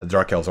the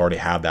Dark Elves already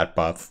have that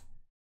buff.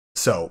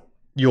 So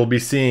you'll be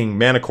seeing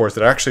Mana Cores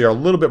that actually are a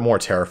little bit more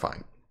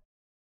terrifying.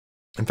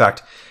 In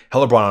fact,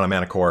 Hellebrand on a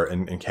Mana Core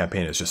in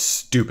campaign is just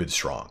stupid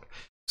strong.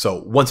 So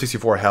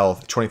 164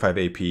 health, 25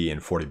 AP,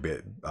 and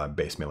 40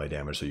 base melee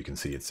damage. So you can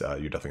see it's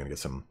you're definitely going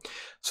to get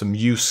some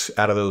use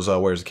out of those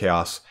Warriors of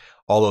Chaos.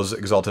 All those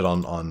exalted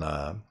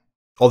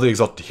all the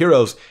exalted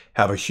heroes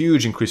have a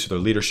huge increase to their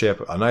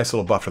leadership, a nice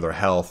little buff to their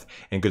health,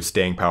 and good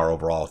staying power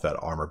overall with that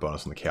armor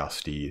bonus on the Chaos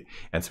Steed,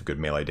 and some good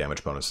melee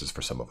damage bonuses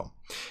for some of them.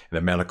 And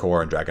the Mana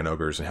Core and Dragon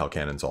Ogres and Hell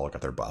Cannons all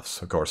got their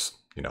buffs. Of course,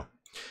 you know,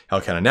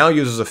 Hell Cannon now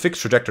uses a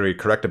fixed trajectory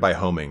corrected by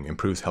homing,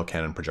 improves Hell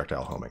Cannon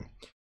projectile homing.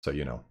 So,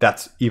 you know,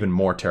 that's even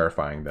more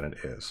terrifying than it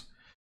is.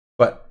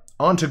 But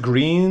on to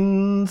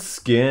green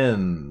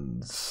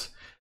skins.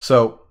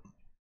 So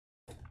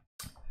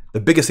the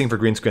biggest thing for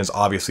green skins,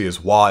 obviously, is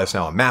Waaagh is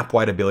now a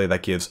map-wide ability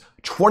that gives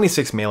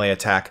 26 melee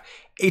attack,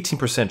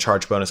 18%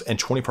 charge bonus, and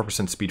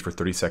 24% speed for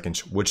 30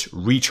 seconds, which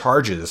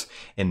recharges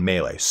in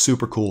melee.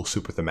 Super cool,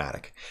 super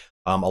thematic.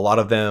 A lot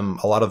of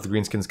the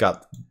green skins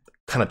got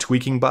kind of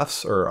tweaking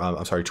buffs,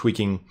 or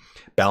tweaking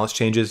balance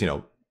changes, you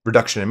know,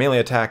 reduction in melee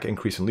attack,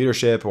 increase in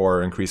leadership,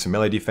 or increase in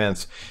melee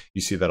defense. You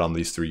see that on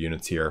these 3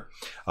 units here.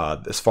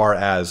 As far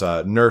as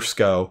nerfs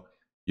go,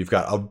 you've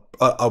got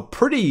a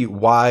pretty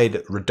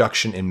wide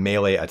reduction in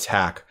melee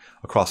attack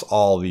across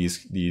all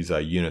these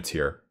units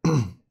here,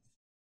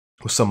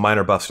 with some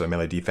minor buffs to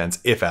melee defense,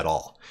 if at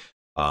all.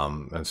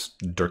 As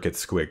Dirk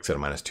gets squigs at a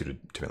 -2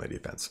 to melee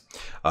defense.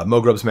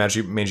 Mogrub's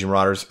Mangy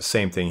Marauders,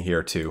 same thing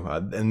here too.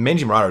 And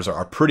Mangy Marauders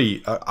are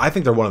pretty, I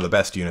think they're one of the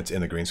best units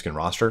in the greenskin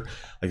roster.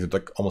 Like,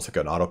 they're almost like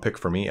an auto pick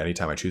for me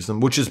anytime I choose them,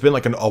 which has been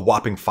like a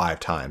whopping 5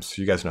 times.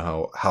 So you guys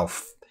know how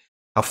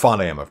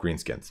fond I am of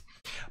greenskins.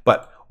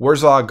 But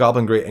Wurzog,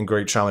 Goblin Great, and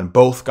Great Shaman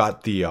both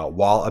got the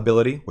wall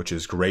ability, which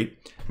is great.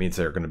 It means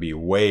they're going to be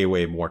way,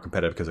 way more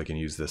competitive because they can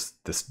use this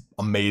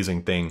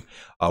amazing thing.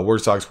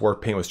 Wurzog's War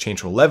Paint was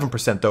changed from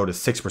 11% though to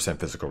 6%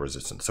 physical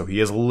resistance. So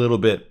he is a little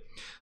bit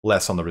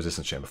less on the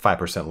resistance chain, but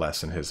 5%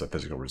 less in his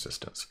physical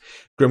resistance.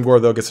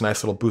 Grimgor, though, gets a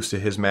nice little boost to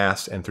his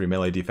mass and 3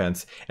 melee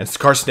defense. And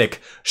Skarsnik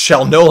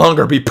shall no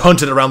longer be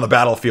punted around the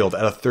battlefield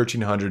at a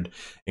 1300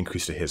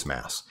 increase to his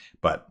mass.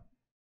 But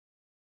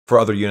for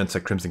other units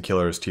like Crimson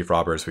Killers, Tief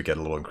Robbers, we get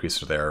a little increase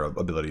to their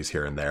abilities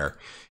here and there.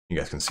 You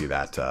guys can see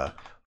that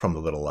from the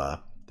little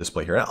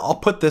display here. And I'll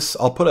put a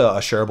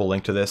shareable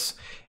link to this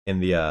in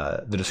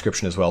the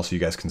description as well, so you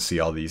guys can see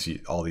all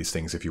these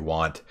things if you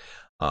want.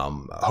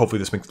 Hopefully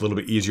this makes it a little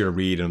bit easier to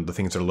read, and the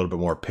things that are a little bit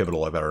more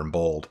pivotal, that are in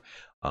bold,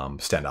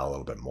 stand out a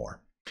little bit more.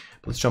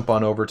 But let's jump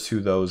on over to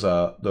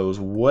those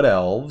Wood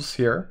Elves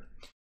here.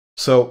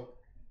 So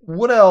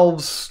Wood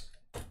Elves,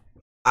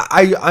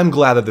 I'm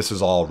glad that this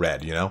is all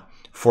red, you know?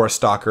 Forest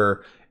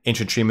Stalker,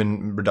 Ancient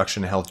Treeman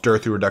reduction in health,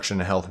 Durthu reduction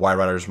in health, White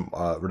Riders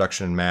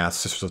reduction in mass,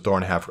 Sisters of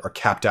Thorn are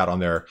capped out on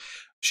their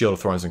Shield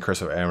of Thorns and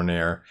Curse of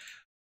Aeronair.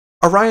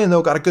 Orion,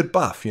 though, got a good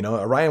buff. You know,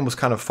 Orion was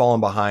kind of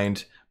falling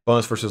behind.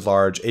 Bonus versus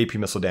large, AP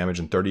missile damage,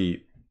 and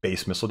 30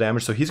 base missile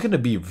damage. So he's going to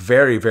be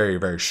very, very,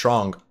 very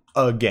strong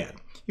again.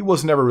 He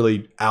was never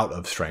really out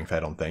of strength, I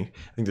don't think.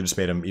 I think they just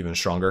made him even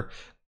stronger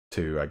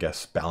to, I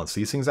guess, balance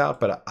these things out.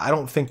 But I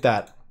don't think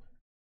that...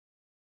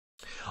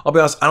 I'll be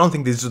honest, I don't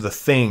think these are the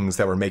things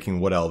that were making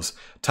Wood Elves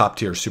top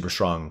tier, super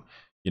strong,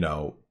 you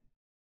know,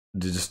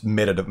 just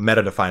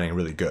meta-defining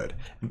really good.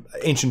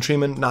 Ancient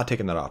Treeman, not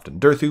taken that often.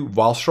 Durthu,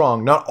 while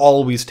strong, not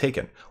always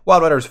taken.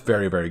 Wild Riders,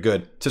 very, very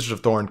good. Sisters of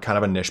Thorn, kind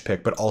of a niche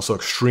pick, but also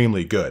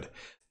extremely good.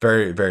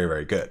 Very, very,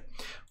 very good.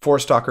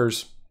 Forest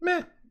Stalkers,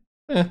 meh.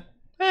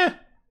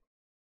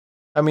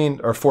 I mean,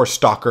 or Forest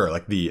Stalker,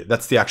 like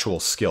that's the actual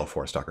skill,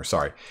 Forest Stalker,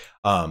 sorry.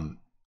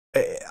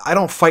 I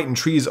don't fight in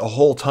trees a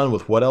whole ton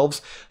with Wood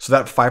Elves, so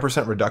that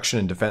 5% reduction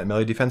in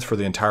melee defense for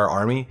the entire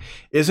army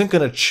isn't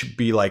going to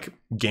be like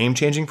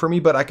game-changing for me,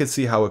 but I could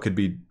see how it could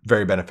be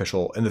very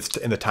beneficial in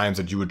the times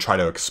that you would try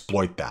to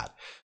exploit that.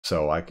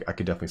 So I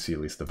could definitely see at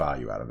least the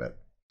value out of it.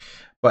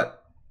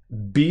 But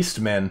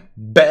Beastmen,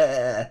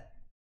 bah!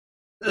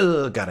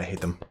 Ugh, God, I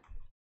hate them.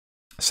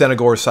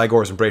 Senegors,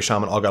 Cygors, and Brave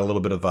Shaman all got a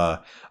little bit of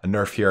a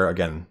nerf here.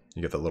 Again,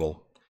 you get the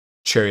little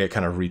chariot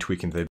kind of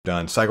retweaking they've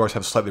done. Cygors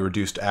have slightly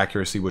reduced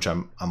accuracy, which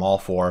I'm all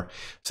for.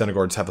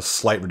 Senegors have a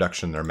slight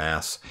reduction in their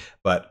mass.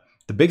 But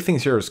the big thing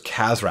here is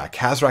Khazrak.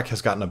 Khazrak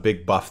has gotten a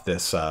big buff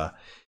this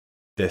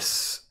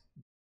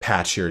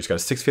patch here. He's got a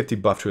 650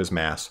 buff to his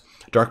mass.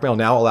 Dark Mail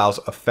now allows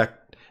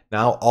effect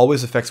now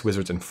always affects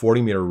wizards in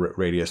 40-meter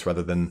radius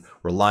rather than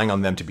relying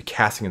on them to be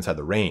casting inside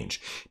the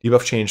range.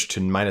 Debuff changed to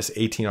minus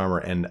 18 armor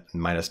and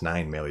minus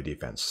 9 melee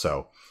defense.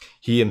 So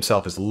he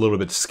himself is a little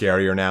bit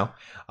scarier now.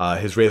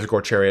 His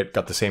Resurgent Chariot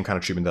got the same kind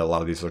of treatment that a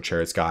lot of these other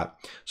chariots got.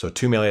 So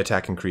 2 melee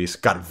attack increase.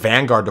 Got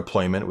Vanguard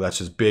deployment. That's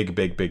just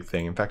big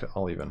thing. In fact,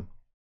 I'll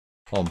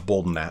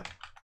embolden that.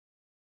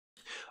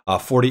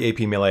 40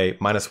 AP melee,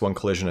 minus 1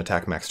 collision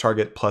attack max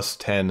target, plus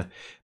 10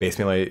 base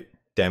melee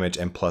damage,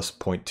 and plus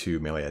 0.2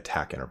 melee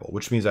attack interval,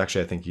 which means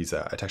actually I think he's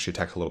actually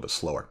attacks a little bit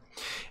slower.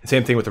 And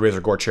same thing with the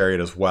Resurgent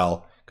Chariot as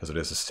well, because it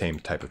is the same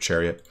type of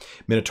chariot.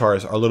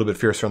 Minotaurs are a little bit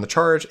fiercer on the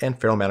charge, and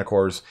Feral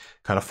Manticores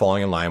kind of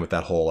falling in line with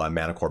that whole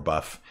Manicore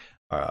buff.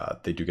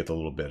 They do get a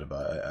little bit of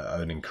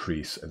an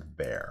increase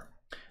there.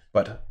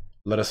 But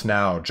let us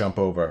now jump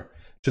over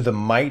to the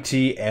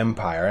Mighty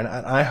Empire, and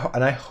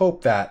I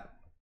hope that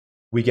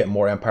we get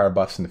more Empire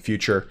buffs in the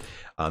future.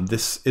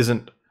 This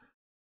isn't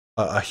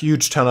a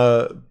huge ton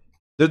of...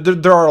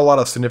 There are a lot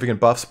of significant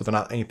buffs, but they're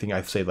not anything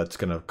I'd say that's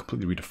going to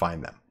completely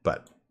redefine them.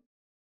 But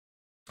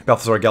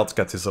Balthazar Gelt's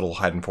got this little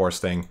hide and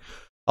forest thing.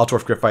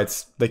 Altdorf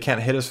Gryphites, they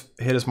can't hit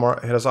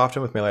us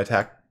often with melee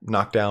attack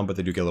knockdown, but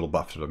they do get a little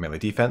buff to the melee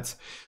defense.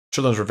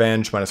 Children's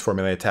Revenge, minus 4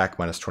 melee attack,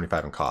 minus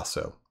 25 in cost,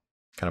 so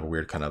kind of a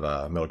weird kind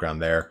of middle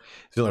ground there.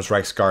 Zilner's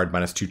Reichsguard,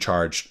 minus 2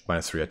 charge,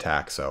 minus 3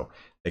 attack, so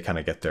they kind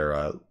of get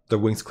their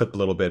wings clipped a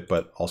little bit,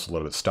 but also a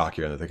little bit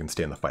stockier, and that they can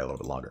stay in the fight a little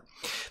bit longer.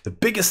 The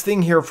biggest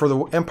thing here for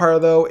the Empire,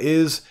 though,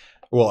 is,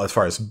 well, as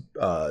far as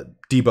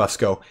debuffs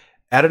go,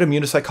 added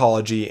immune to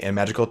psychology and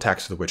magical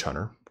attacks to the Witch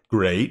Hunter.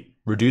 Great.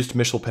 Reduced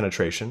missile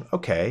penetration.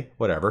 Okay,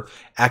 whatever.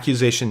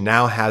 Accusation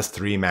now has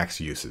 3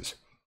 max uses.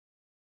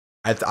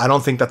 I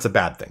don't think that's a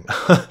bad thing.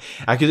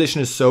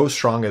 Accusation is so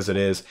strong as it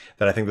is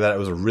that I think that it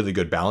was a really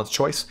good balance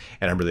choice,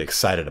 and I'm really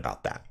excited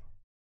about that.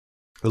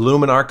 The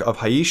Luminarch of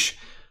Haish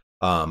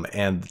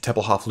and the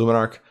Tempelhof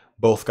Luminarch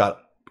both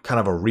got kind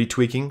of a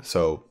retweaking,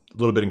 so a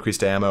little bit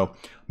increased ammo,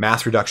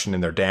 mass reduction in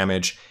their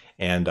damage,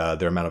 and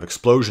their amount of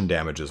explosion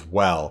damage as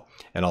well,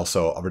 and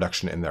also a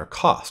reduction in their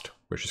cost,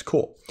 which is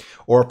cool.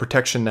 Aura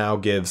Protection now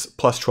gives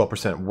plus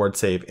 12% ward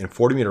save in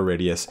 40-meter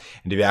radius,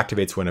 and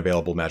deactivates when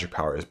available magic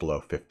power is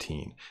below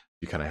 15.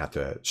 You kind of have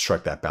to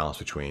strike that balance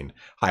between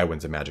high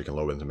winds of magic and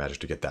low winds of magic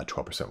to get that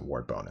 12%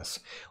 ward bonus.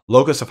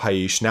 Locus of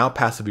Haish now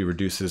passively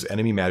reduces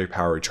enemy magic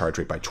power recharge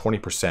rate by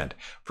 20%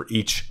 for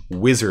each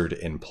wizard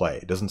in play.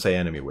 It doesn't say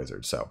enemy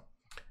wizard, so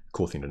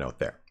cool thing to note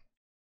there.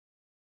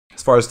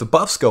 As far as the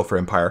buffs go for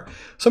Empire,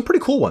 some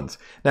pretty cool ones.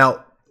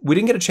 Now, we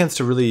didn't get a chance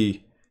to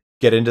really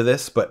get into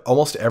this, but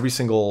almost every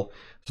single,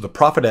 so the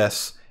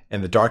Prophetess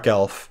and the Dark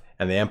Elf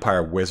and the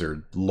Empire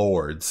Wizard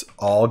Lords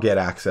all get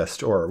access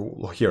to,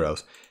 or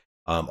heroes,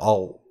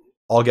 all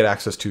get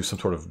access to some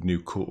sort of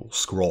new cool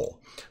scroll.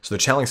 So the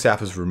Channeling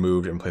Staff is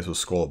removed and replaced with a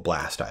Scroll of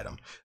Blast item.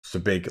 It's a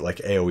big like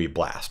AoE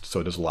blast, so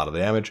it does a lot of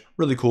damage.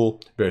 Really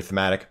cool, very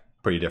thematic,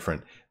 pretty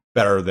different,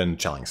 better than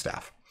Channeling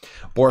Staff.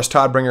 Boris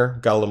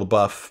Todbringer got a little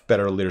buff,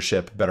 better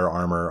leadership, better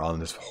armor on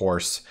this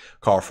horse.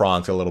 Karl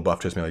Franz got a little buff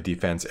to his melee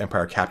defense.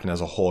 Empire Captain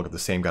as a whole got the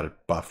same, got a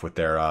buff with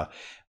their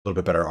little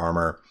bit better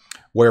armor.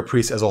 Warrior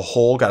Priest as a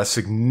whole got a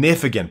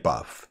significant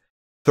buff.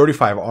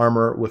 35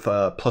 armor with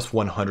a plus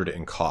 100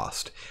 in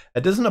cost.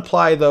 That doesn't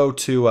apply though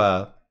to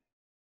God,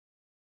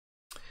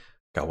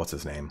 what's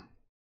his name?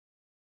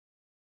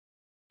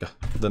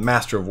 The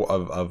Master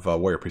of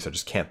Warrior Priest. I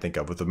just can't think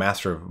of, with the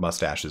Master of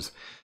Mustaches.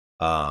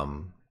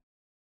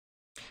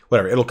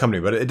 Whatever, it'll come to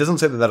me, but it doesn't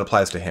say that that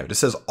applies to him. It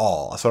just says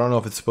all, so I don't know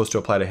if it's supposed to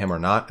apply to him or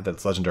not.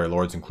 That's Legendary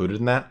Lords included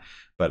in that,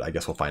 but I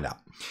guess we'll find out.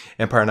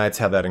 Empire Knights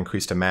have that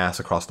increase to mass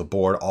across the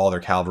board, all their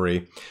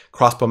cavalry.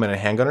 Crossbowmen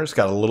and handgunners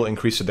got a little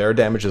increase to their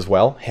damage as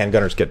well.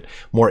 Handgunners get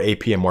more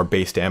AP and more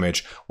base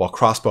damage, while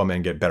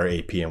crossbowmen get better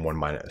AP and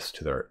 1-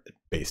 to their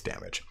base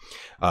damage.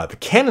 The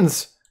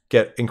cannons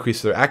get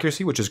increased to their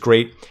accuracy, which is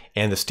great,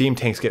 and the steam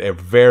tanks get a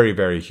very,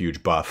 very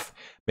huge buff.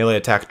 Melee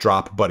attack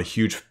drop, but a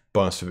huge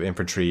bonus of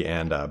infantry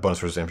and bonus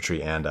versus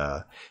infantry and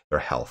their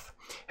health.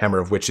 Hammer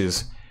of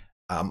Witches.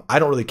 I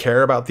don't really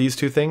care about these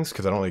two things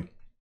because I don't really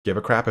give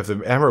a crap. If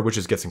the Hammer of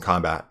Witches gets in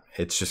combat,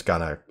 it's just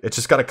gotta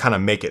kind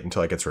of make it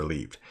until it gets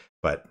relieved.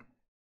 But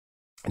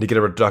to get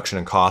a reduction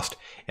in cost,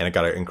 and it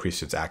got to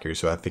increase its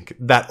accuracy. So I think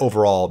that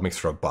overall makes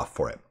for a buff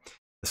for it.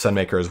 The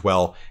Sunmaker as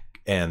well,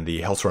 and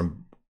the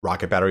Hellstorm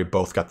rocket battery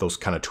both got those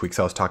kind of tweaks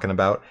I was talking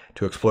about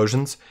to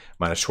explosions.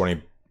 Minus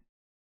 20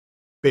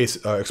 base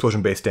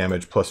explosion base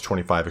damage, plus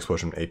 25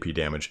 explosion AP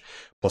damage,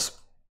 plus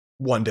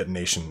 1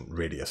 detonation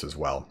radius as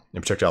well.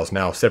 And projectiles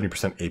now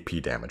 70%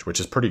 AP damage, which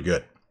is pretty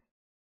good.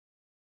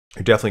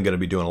 You're definitely going to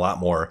be doing a lot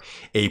more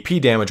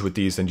AP damage with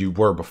these than you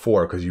were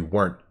before because you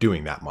weren't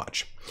doing that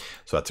much.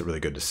 So that's really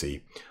good to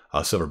see.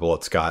 Silver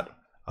Bullets got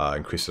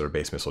increased their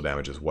base missile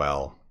damage as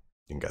well.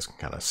 You guys can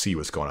kind of see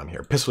what's going on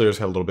here. Pistoliers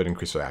had a little bit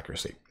increased their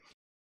accuracy.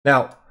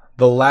 Now,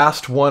 the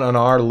last one on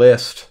our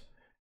list.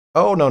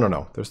 Oh,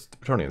 no. There's the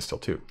Bretonnians still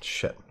too.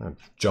 Shit, I'm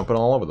jumping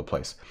all over the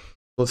place.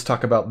 Let's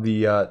talk about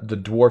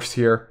the dwarfs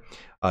here.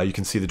 You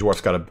can see the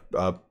dwarfs got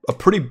a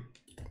pretty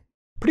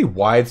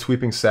wide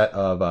sweeping set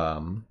of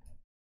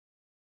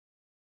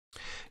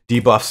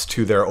debuffs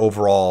to their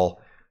overall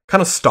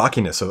kind of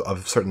stockiness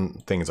of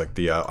certain things, like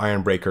the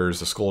Iron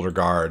Breakers, the Scolder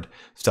Guard,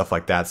 stuff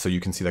like that. So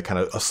you can see that kind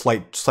of a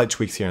slight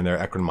tweaks here and there.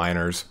 Ekron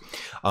Miners.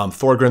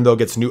 Thorgrim, though,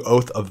 gets new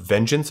Oath of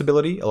Vengeance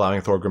ability,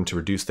 allowing Thorgrim to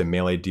reduce the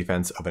melee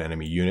defense of an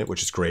enemy unit,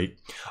 which is great.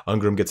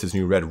 Ungrim gets his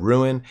new Red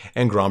Ruin,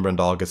 and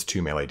Grombrandal gets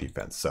 2 melee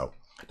defense. So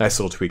nice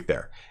little tweak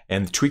there.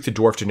 And tweak the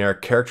Dwarf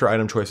generic character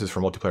item choices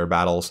for multiplayer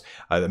battles.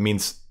 That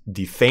means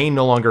the Thane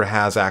no longer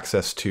has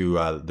access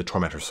to the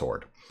Tormentor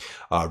Sword.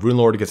 Rune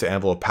Lord gets an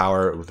Anvil of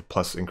Power with a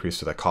plus increase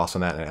to the cost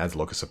on that, and adds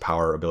Locus of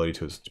Power ability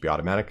to be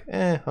automatic.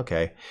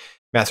 Okay.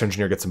 Master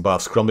Engineer gets some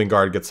buffs. Grumbling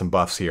Guard gets some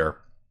buffs here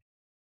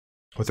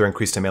with their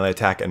increase to melee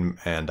attack, and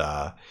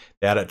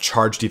they add a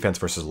charge defense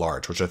versus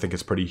large, which I think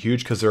is pretty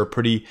huge because they're a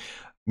pretty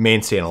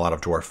mainstay in a lot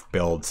of dwarf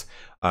builds.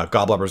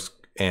 Goblobbers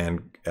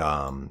and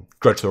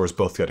Grudge Throwers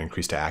both get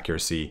increased to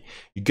accuracy.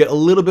 You get a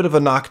little bit of a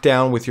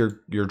knockdown with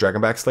your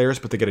Dragonback Slayers,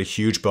 but they get a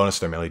huge bonus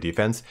to their melee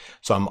defense.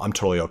 So I'm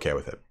totally okay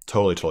with it.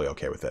 Totally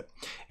okay with it.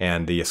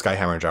 And the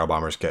Skyhammer and Gyro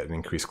Bombers get an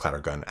increased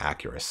Clattergun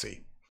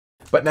accuracy.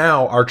 But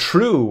now our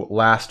true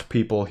last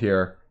people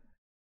here,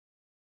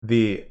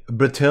 the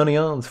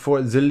Bretonnians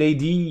for the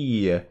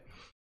Lady.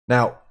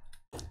 Now,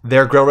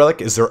 their Grail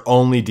Relic is their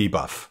only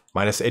debuff.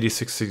 Minus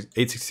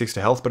 866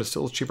 to health, but it's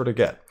still cheaper to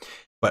get.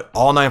 But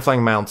all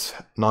non-flying mounts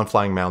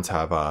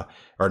have,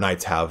 or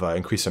knights have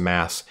increase in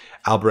mass.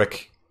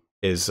 Albric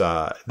is,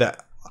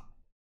 that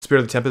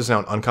Spirit of the Tempest is now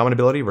an uncommon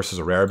ability versus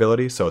a rare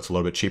ability, so it's a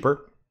little bit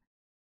cheaper.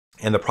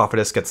 And the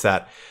Prophetess gets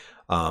that,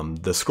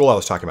 the scroll I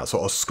was talking about.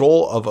 So a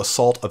scroll of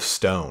Assault of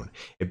Stone.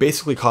 It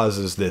basically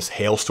causes this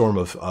hailstorm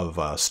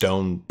of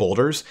stone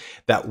boulders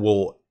that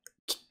will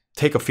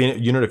take a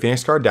unit of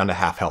Phoenix Guard down to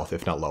half health,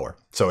 if not lower.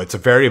 So it's a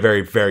very,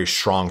 very, very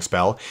strong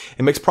spell.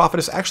 It makes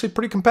Prophetess actually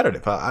pretty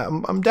competitive.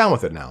 I'm down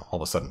with it now,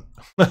 all of a sudden.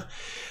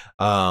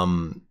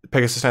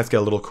 Pegasus Knights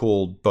get a little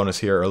cool bonus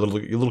here, a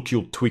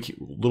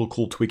little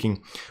cool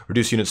tweaking.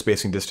 Reduce unit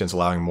spacing distance,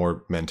 allowing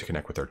more men to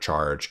connect with their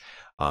charge.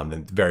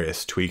 Then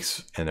various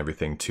tweaks and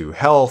everything to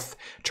health,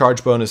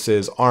 charge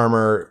bonuses,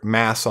 armor,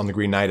 mass on the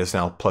Green Knight is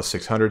now plus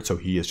 600, so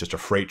he is just a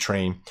freight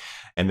train.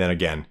 And then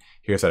again,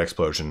 here's that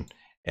explosion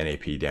and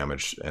AP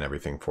damage and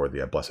everything for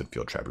the Blessed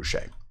Field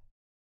Trebuchet.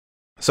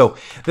 So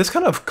this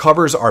kind of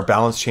covers our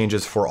balance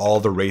changes for all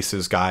the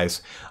races,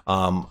 guys.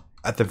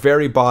 At the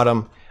very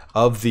bottom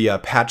of the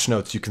patch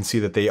notes, you can see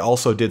that they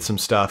also did some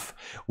stuff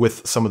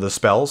with some of the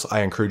spells.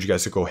 I encourage you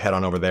guys to go head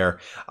on over there.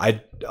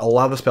 A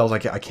lot of the spells I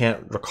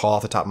can't recall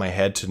off the top of my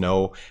head to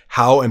know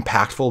how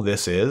impactful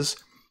this is.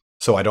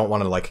 So I don't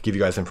want to like give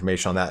you guys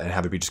information on that and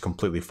have it be just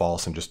completely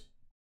false and just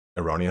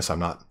erroneous. I'm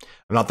not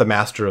the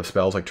master of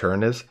spells like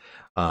Turin is.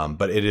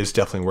 But it is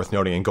definitely worth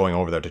noting and going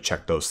over there to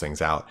check those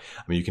things out.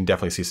 I mean, you can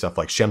definitely see stuff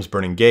like Shem's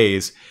Burning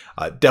Gaze.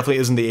 Definitely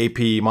isn't the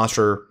AP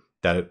monster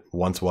that it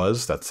once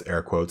was. That's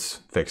air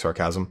quotes, fake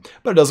sarcasm.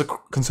 But it does a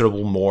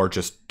considerable more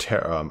just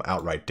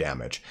outright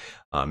damage.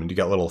 And you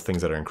got little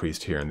things that are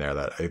increased here and there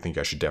that I think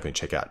I should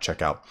definitely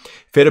check out.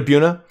 Fate of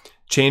Buna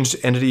changed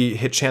entity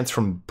hit chance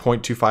from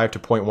 0.25 to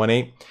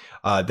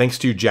 0.18. Thanks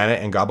to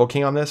Janet and Gobbo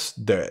King on this,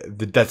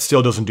 that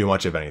still doesn't do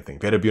much of anything.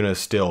 Fate of Buna is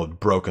still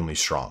brokenly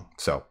strong.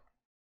 So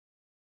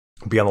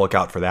be on the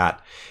lookout for that.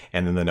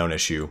 And then the known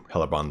issue,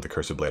 Hellerbond, the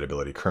Cursed Blade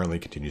ability, currently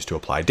continues to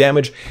apply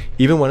damage,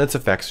 even when its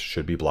effects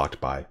should be blocked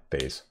by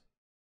phase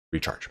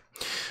recharge.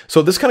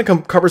 So this kind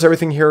of covers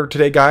everything here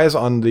today, guys,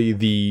 on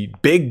the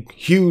big,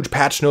 huge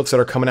patch notes that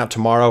are coming out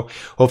tomorrow.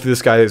 Hopefully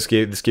this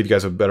gave you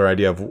guys a better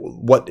idea of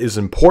what is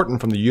important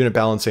from the unit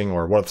balancing,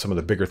 or what some of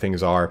the bigger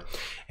things are.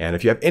 And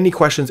if you have any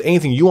questions,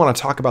 anything you want to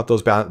talk about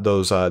these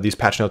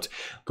patch notes,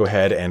 go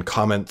ahead and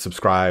comment,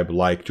 subscribe,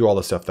 like, do all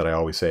the stuff that I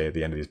always say at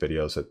the end of these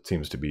videos. It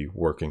seems to be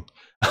working.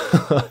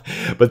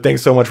 But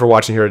thanks so much for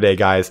watching here today,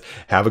 guys.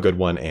 Have a good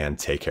one and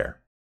take care.